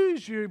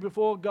accuse you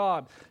before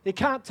God. He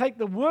can't take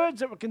the words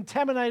that were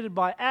contaminated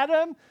by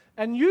Adam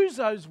and use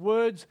those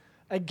words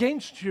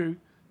against you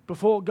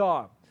before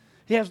God.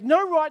 He has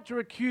no right to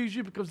accuse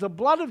you because the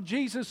blood of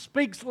Jesus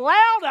speaks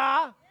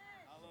louder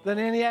than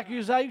any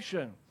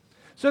accusation.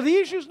 So the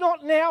issue is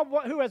not now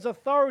who has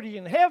authority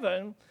in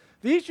heaven.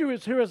 The issue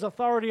is who has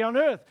authority on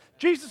earth.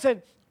 Jesus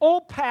said,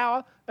 all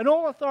power and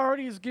all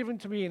authority is given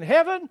to me in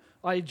heaven.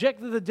 I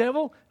ejected the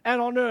devil, and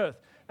on earth.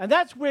 And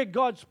that's where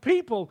God's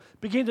people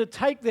begin to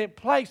take their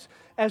place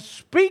as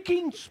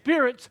speaking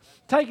spirits,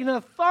 taking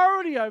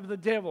authority over the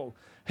devil.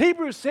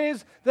 Hebrews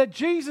says that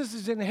Jesus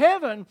is in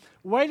heaven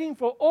waiting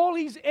for all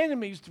his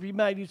enemies to be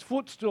made his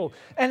footstool.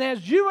 And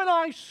as you and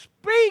I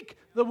speak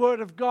the word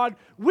of God,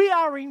 we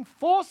are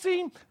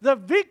enforcing the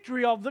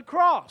victory of the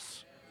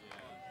cross.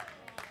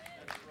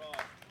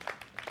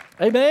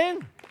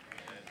 Amen?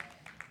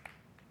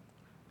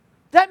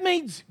 That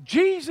means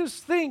Jesus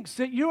thinks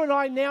that you and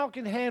I now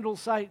can handle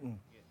Satan.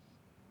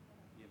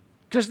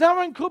 Because no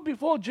one could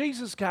before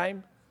Jesus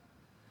came.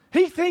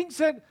 He thinks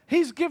that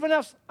he's given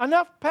us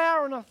enough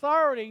power and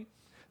authority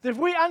that if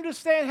we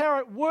understand how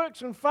it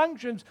works and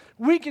functions,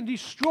 we can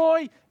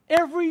destroy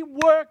every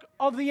work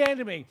of the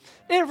enemy.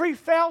 Every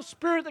foul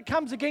spirit that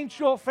comes against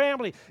your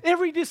family.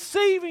 Every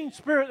deceiving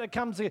spirit that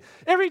comes in.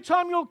 Every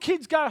time your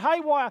kids go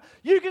haywire,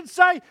 you can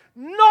say,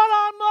 not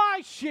on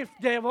my shift,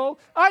 devil.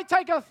 I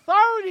take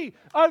authority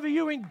over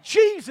you in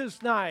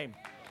Jesus' name.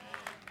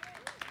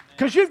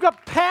 Because you've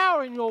got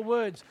power in your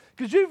words.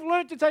 Because you've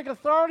learned to take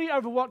authority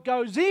over what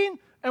goes in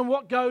and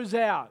what goes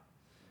out.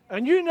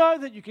 And you know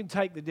that you can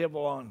take the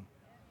devil on.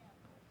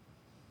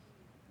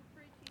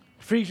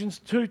 Ephesians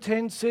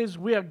 2:10 says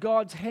we are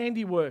God's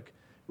handiwork,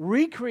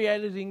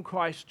 recreated in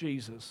Christ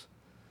Jesus,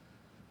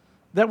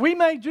 that we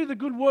may do the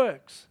good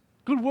works.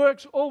 Good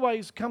works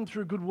always come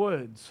through good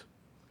words.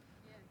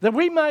 That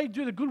we may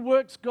do the good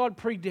works God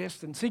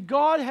predestined. See,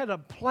 God had a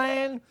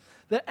plan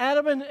that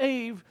Adam and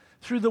Eve,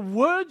 through the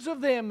words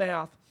of their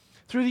mouth,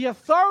 through the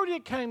authority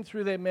that came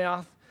through their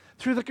mouth,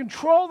 through the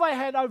control they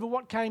had over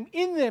what came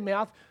in their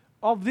mouth,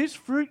 of this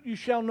fruit you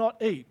shall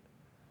not eat.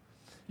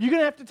 You're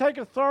going to have to take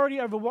authority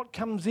over what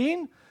comes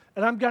in,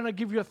 and I'm going to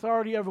give you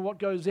authority over what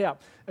goes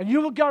out. And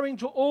you will go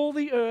into all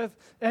the earth,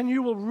 and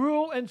you will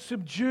rule and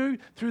subdue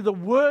through the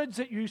words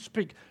that you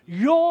speak.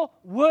 Your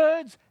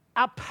words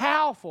are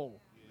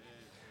powerful.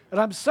 And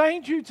I'm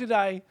saying to you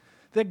today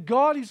that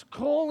God is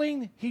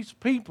calling his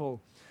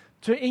people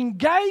to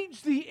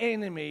engage the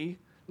enemy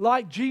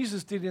like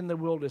Jesus did in the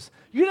wilderness.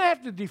 You don't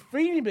have to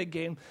defeat him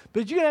again,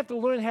 but you're going to have to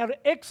learn how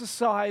to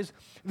exercise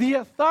the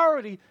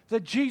authority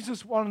that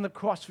Jesus won on the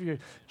cross for you.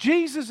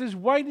 Jesus is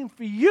waiting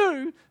for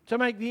you to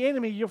make the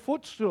enemy your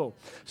footstool.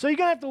 So you're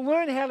going to have to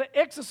learn how to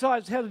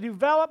exercise, how to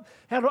develop,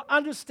 how to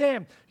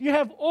understand. You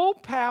have all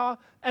power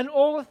and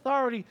all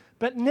authority,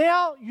 but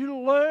now you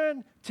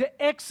learn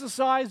to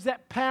exercise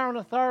that power and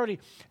authority.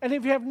 And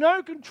if you have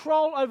no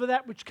control over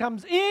that which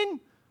comes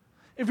in,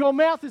 if your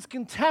mouth is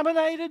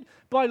contaminated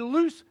by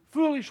loose,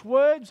 foolish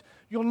words,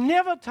 you'll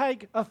never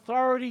take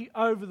authority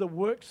over the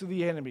works of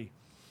the enemy.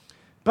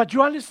 But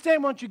you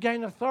understand, once you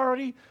gain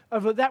authority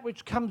over that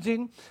which comes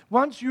in,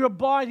 once you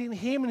abide in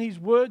him and his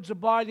words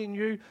abide in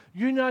you,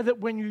 you know that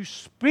when you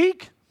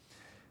speak,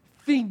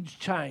 things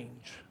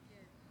change.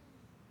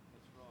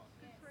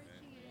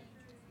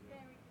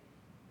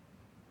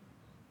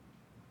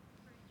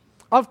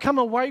 I've come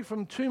away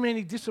from too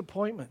many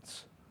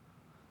disappointments.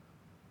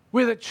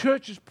 where the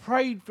church has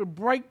prayed for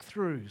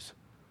breakthroughs,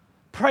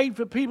 prayed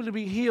for people to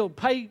be healed,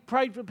 prayed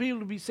for people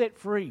to be set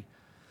free,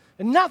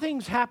 and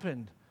nothing's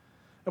happened.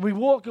 And we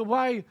walk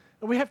away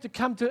and we have to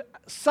come to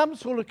some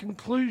sort of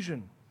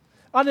conclusion.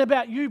 I don't know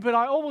about you, but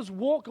I always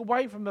walk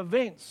away from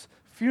events,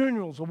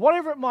 funerals, or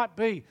whatever it might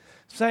be,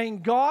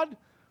 saying, God,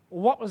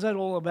 what was that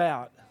all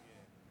about?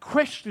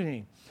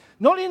 Questioning.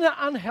 Not in an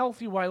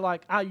unhealthy way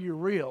like, are you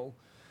real?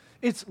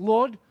 It's,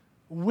 Lord,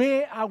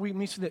 where are we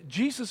missing it?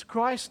 Jesus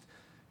Christ,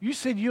 you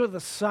said you're the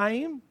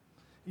same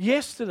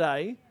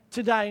yesterday,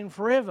 today, and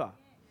forever.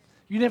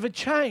 You never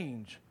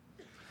change.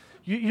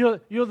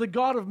 You're the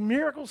God of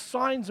miracles,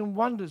 signs, and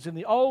wonders in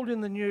the old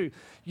and the new.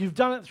 You've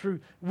done it through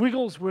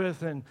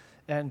Wigglesworth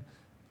and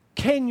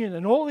Kenyon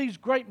and all these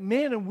great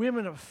men and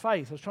women of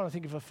faith. I was trying to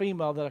think of a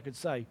female that I could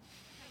say.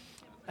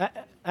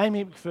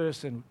 Amy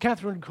McPherson,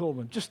 Catherine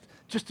Coleman, just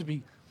to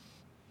be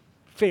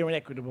fair and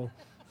equitable.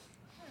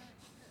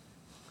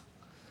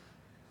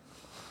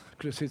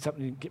 Could have said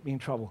something to get me in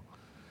trouble.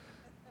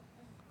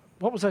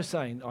 What was I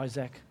saying,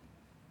 Isaac?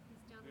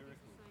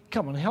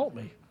 Come on, help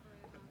me.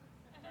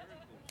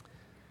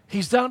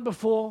 He's done it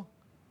before,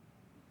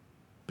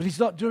 but he's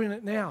not doing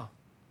it now.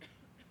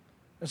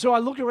 And so I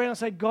look around and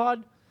say,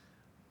 God,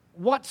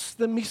 what's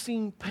the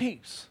missing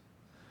piece?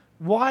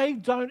 Why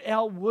don't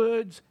our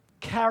words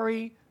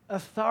carry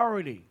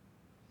authority?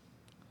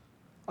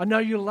 I know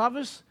you love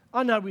us.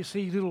 I know we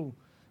see little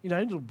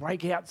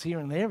breakouts here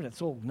and there, and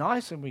it's all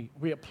nice, and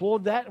we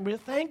applaud that, and we're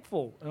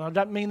thankful. And I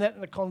don't mean that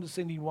in a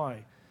condescending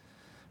way.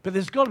 But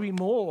there's got to be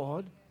more,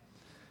 Lord.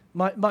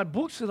 My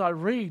books that I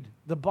read,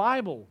 the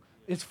Bible,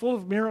 it's full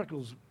of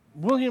miracles.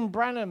 William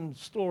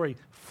Branham's story,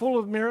 full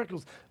of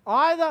miracles.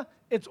 Either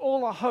it's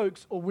all a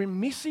hoax or we're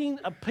missing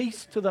a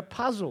piece to the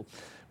puzzle.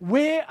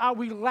 Where are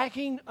we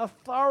lacking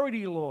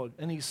authority, Lord?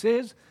 And he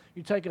says,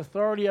 you take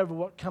authority over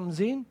what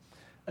comes in,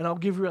 and I'll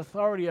give you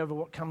authority over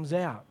what comes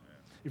out.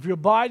 If you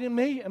abide in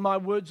me and my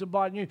words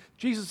abide in you.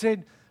 Jesus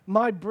said,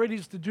 my bread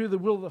is to do the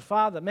will of the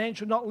Father. Man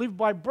should not live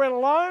by bread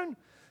alone,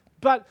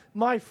 but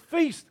my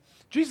feast.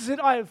 Jesus said,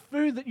 I have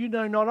food that you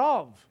know not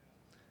of.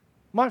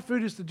 My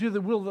food is to do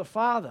the will of the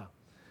Father,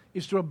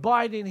 is to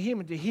abide in him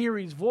and to hear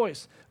his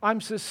voice. I'm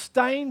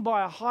sustained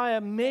by a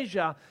higher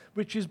measure,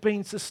 which is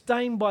being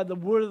sustained by the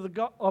word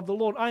of the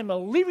Lord. I'm a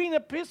living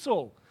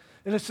epistle,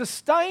 and it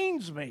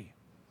sustains me.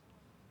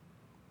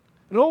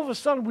 And all of a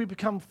sudden, we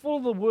become full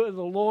of the word of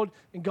the Lord,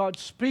 and God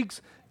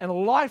speaks, and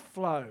life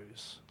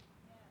flows.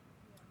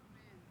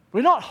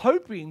 We're not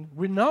hoping,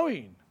 we're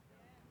knowing.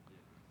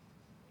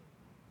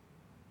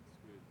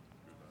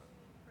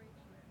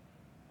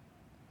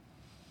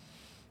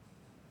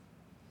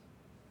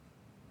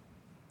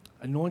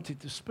 Anointed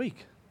to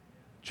speak.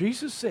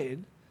 Jesus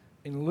said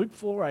in Luke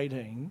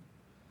 4:18,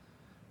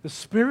 the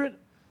Spirit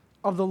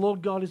of the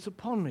Lord God is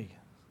upon me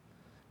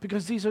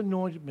because he's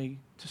anointed me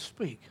to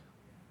speak.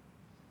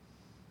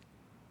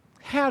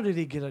 How did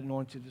he get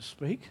anointed to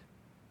speak?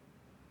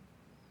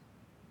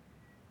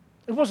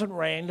 It wasn't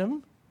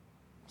random.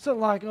 It's not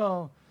like,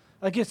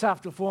 I guess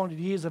after 400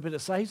 years I better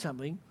say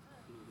something.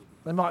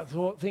 They might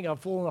think I've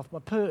fallen off my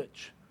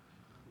perch.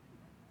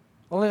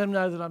 I'll let them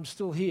know that I'm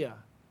still here.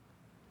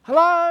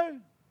 Hello?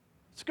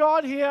 It's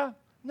God here?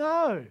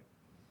 No.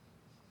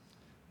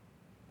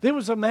 There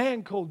was a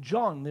man called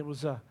John. There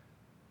was our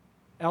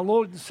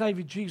Lord and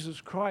Savior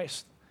Jesus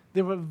Christ.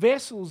 There were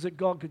vessels that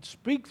God could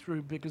speak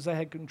through because they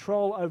had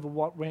control over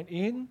what went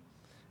in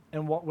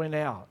and what went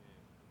out.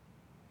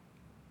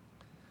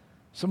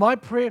 So my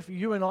prayer for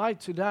you and I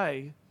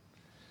today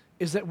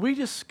is that we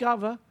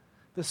discover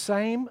the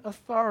same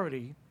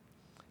authority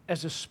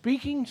as a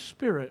speaking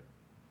spirit,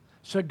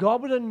 so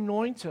God would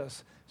anoint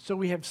us so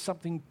we have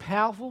something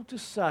powerful to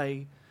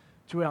say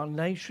to our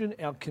nation,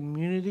 our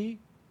community,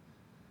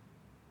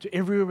 to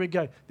everywhere we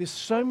go. There's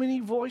so many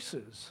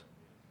voices.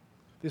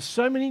 There's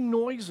so many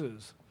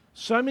noises.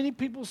 So many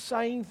people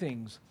saying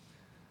things.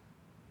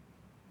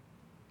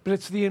 But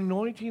it's the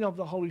anointing of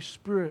the Holy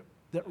Spirit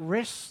that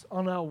rests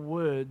on our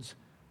words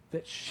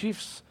that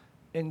shifts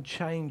and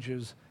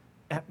changes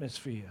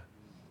atmosphere.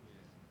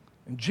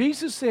 And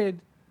Jesus said,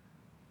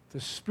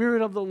 the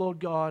Spirit of the Lord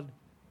God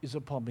is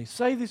upon me.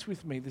 Say this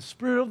with me. The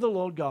Spirit of the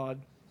Lord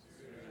God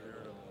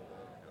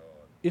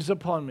is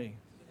upon me.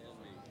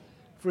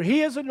 For he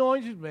has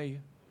anointed me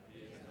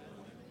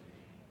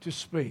to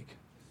speak.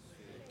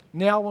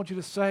 Now I want you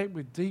to say it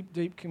with deep,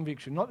 deep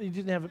conviction. Not that you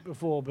didn't have it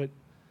before, but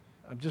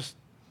I'm just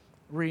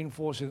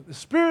reinforcing it. The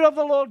Spirit of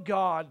the Lord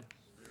God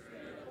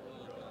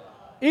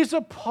is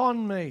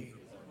upon me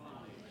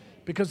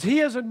because he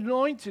has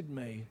anointed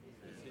me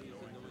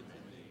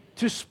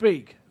to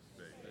speak.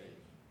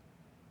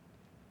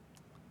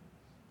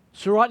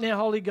 So right now,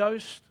 Holy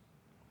Ghost,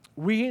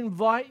 we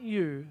invite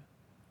you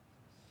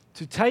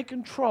to take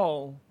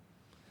control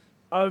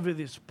over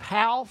this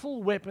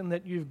powerful weapon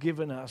that you've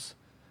given us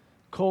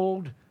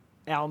called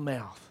our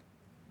mouth.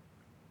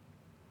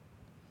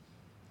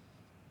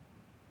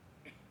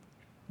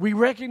 We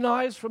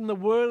recognize from the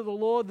word of the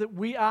Lord that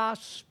we are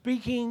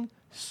speaking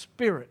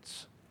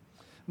spirits.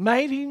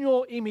 made in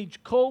your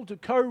image, called to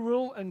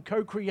co-rule and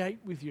co-create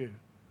with you.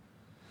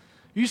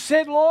 You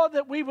said, Lord,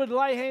 that we would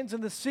lay hands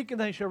on the sick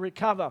and they shall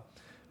recover.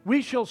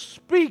 We shall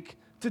speak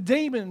to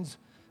demons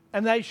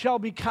and they shall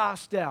be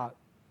cast out.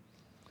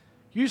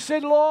 You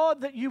said,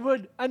 Lord, that you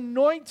would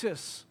anoint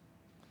us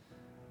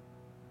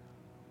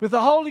with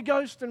the Holy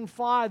Ghost and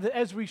fire, that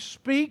as we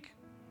speak,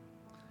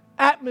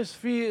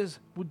 atmospheres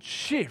would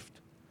shift.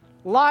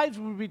 Lives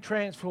would be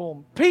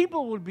transformed.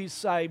 People would be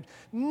saved.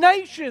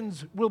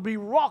 Nations will be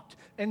rocked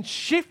and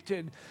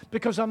shifted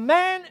because a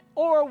man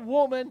or a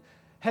woman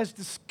has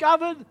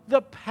discovered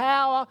the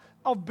power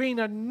of being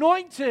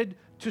anointed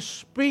to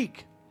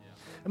speak.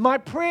 And my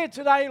prayer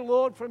today,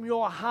 Lord, from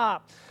your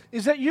heart,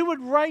 is that you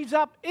would raise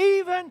up,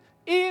 even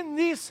in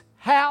this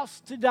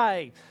house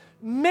today,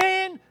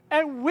 men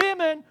and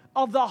women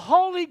of the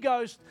Holy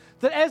Ghost,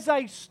 that as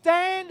they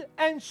stand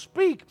and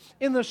speak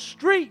in the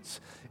streets,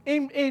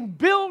 in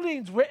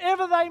buildings,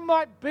 wherever they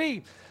might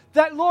be,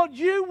 that, Lord,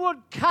 you would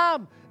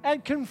come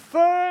and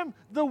confirm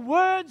the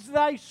words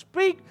they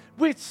speak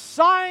with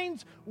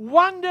signs,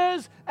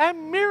 wonders,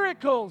 and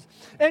miracles.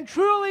 And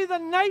truly the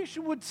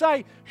nation would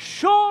say,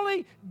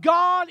 surely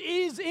God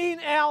is in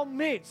our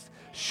midst.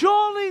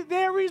 Surely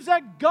there is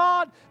a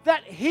God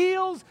that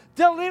heals,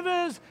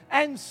 delivers,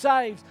 and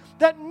saves.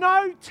 That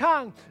no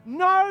tongue,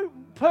 no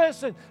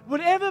person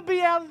would ever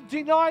be able to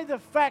deny the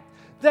fact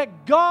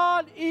that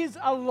God is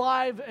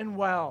alive and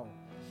well.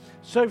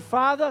 So,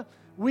 Father,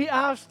 we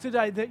ask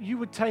today that you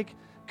would take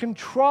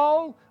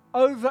control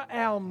over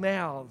our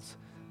mouths.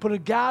 Put a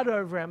guard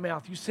over our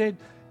mouth. You said,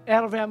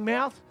 out of our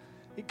mouth,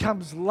 it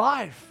comes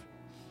life.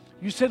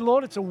 You said,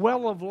 Lord, it's a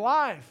well of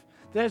life.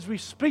 That as we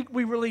speak,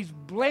 we release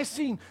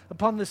blessing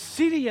upon the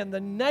city and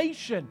the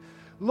nation.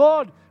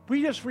 Lord,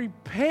 we just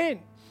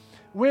repent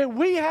where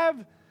we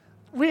have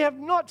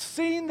not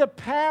seen the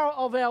power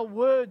of our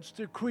words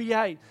to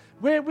create,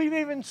 where we've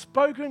even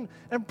spoken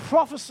and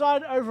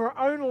prophesied over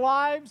our own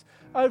lives,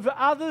 over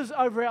others,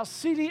 over our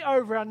city,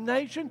 over our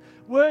nation,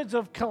 words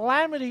of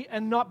calamity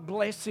and not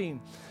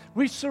blessing.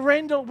 We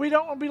surrender. We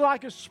don't want to be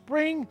like a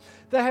spring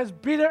that has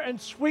bitter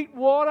and sweet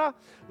water.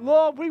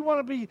 Lord, we want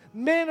to be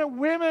men and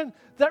women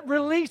that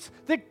release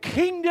the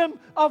kingdom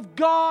of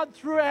God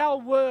through our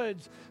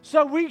words.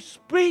 So we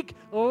speak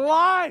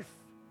life.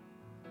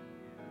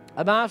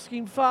 I'm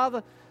asking,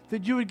 Father,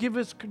 that you would give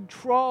us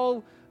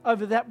control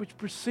over that which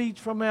proceeds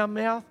from our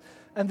mouth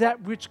and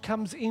that which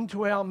comes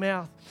into our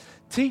mouth.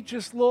 Teach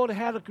us, Lord,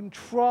 how to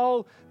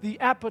control the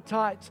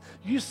appetites.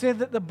 You said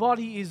that the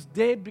body is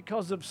dead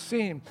because of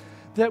sin,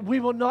 that we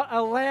will not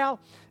allow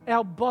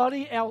our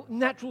body, our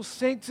natural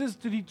senses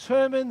to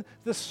determine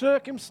the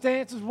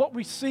circumstances. What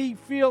we see,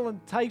 feel,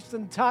 and taste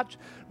and touch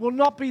will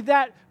not be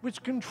that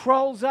which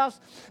controls us,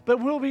 but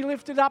we'll be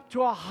lifted up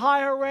to a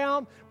higher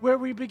realm where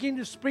we begin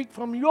to speak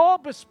from your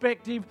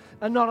perspective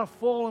and not a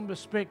fallen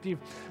perspective.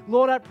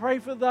 Lord, I pray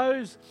for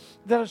those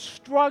that are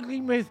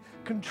struggling with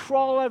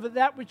control over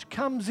that which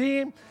comes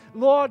in.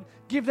 Lord,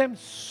 give them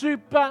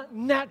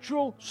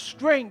supernatural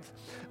strength.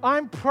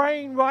 I'm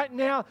praying right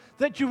now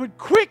that you would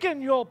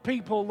quicken your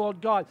people,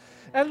 Lord God.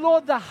 And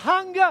Lord, the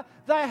hunger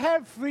they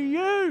have for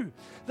you,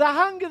 the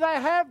hunger they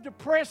have to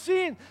press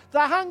in,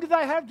 the hunger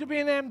they have to be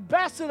an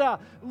ambassador,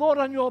 Lord,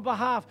 on your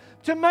behalf,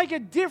 to make a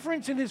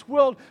difference in this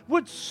world,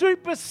 would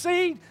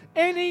supersede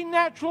any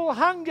natural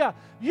hunger.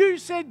 You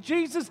said,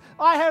 Jesus,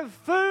 I have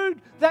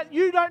food that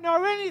you don't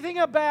know anything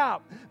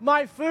about.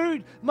 My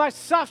food, my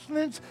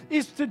sustenance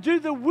is to do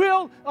the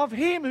will of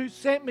him who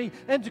sent me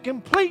and to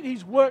complete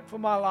his work for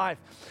my life.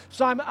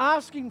 So I'm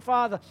asking,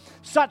 Father,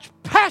 such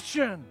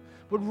passion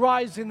would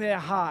rise in their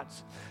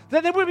hearts,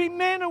 that there would be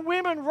men and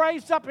women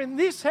raised up in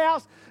this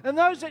house and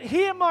those that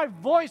hear my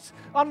voice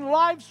on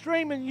live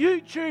stream and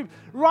YouTube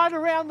right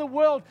around the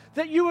world,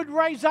 that you would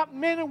raise up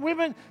men and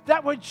women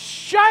that would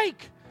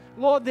shake,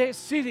 Lord, their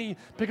city,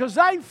 because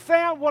they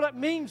found what it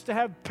means to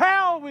have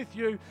power with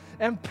you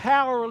and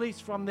power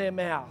released from their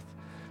mouth.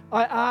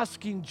 I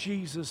ask in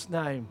Jesus'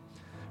 name.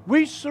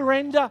 We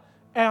surrender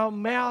our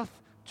mouth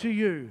to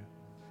you.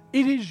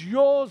 It is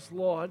yours,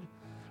 Lord.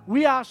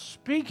 We are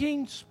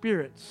speaking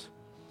spirits.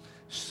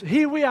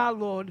 Here we are,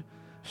 Lord.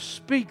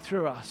 Speak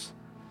through us.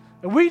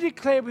 And we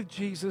declare with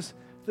Jesus,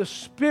 the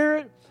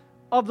Spirit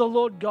of the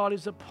Lord God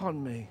is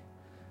upon me,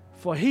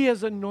 for he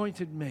has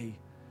anointed me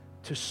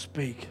to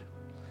speak.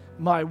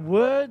 My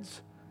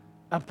words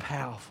are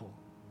powerful.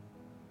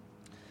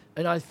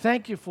 And I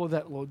thank you for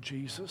that, Lord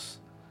Jesus.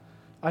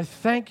 I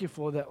thank you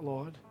for that,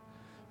 Lord.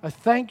 I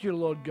thank you,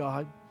 Lord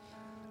God.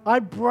 I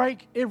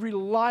break every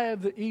lie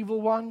of the evil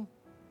one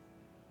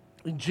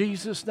in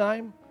Jesus'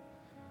 name.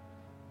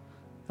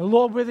 And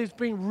Lord, where there's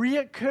been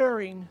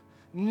reoccurring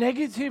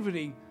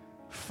negativity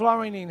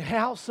flowing in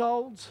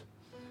households,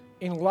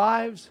 in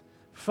lives,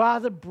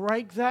 Father,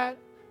 break that,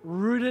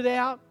 root it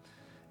out,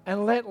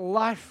 and let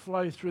life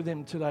flow through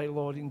them today,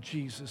 Lord, in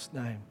Jesus'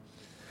 name.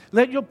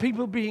 Let your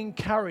people be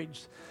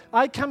encouraged.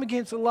 I come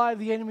against the lie of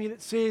the enemy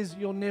that says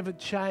you'll never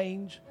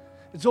change.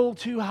 It's all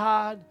too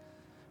hard.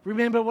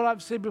 Remember what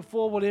I've said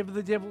before, whatever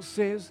the devil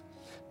says.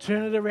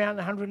 turn it around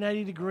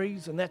 180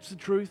 degrees, and that's the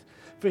truth.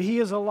 For he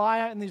is a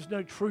liar and there's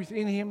no truth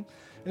in him.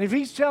 And if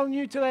he's telling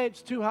you today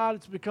it's too hard,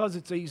 it's because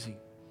it's easy.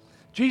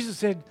 Jesus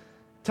said,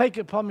 take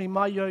upon me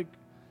my yoke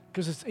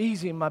because it's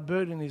easy and my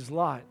burden is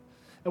light.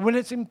 And when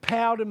it's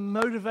empowered and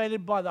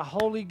motivated by the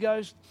Holy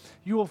Ghost,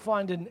 you will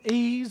find an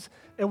ease.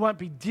 It won't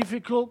be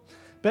difficult.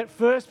 But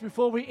first,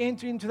 before we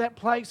enter into that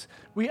place,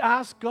 we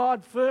ask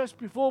God first,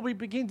 before we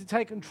begin to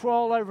take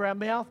control over our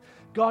mouth,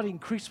 God,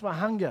 increase my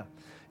hunger.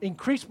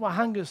 Increase my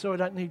hunger so I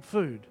don't need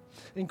food.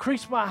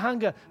 Increase my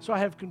hunger so I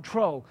have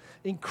control.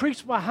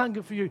 Increase my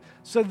hunger for you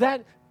so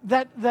that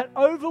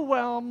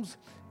overwhelms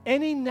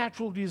any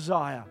natural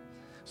desire.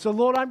 So,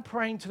 Lord, I'm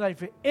praying today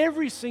for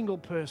every single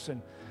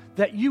person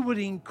that you would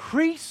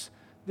increase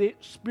their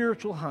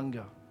spiritual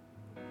hunger.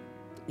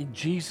 In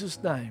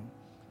Jesus' name.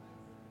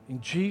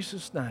 In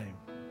Jesus' name.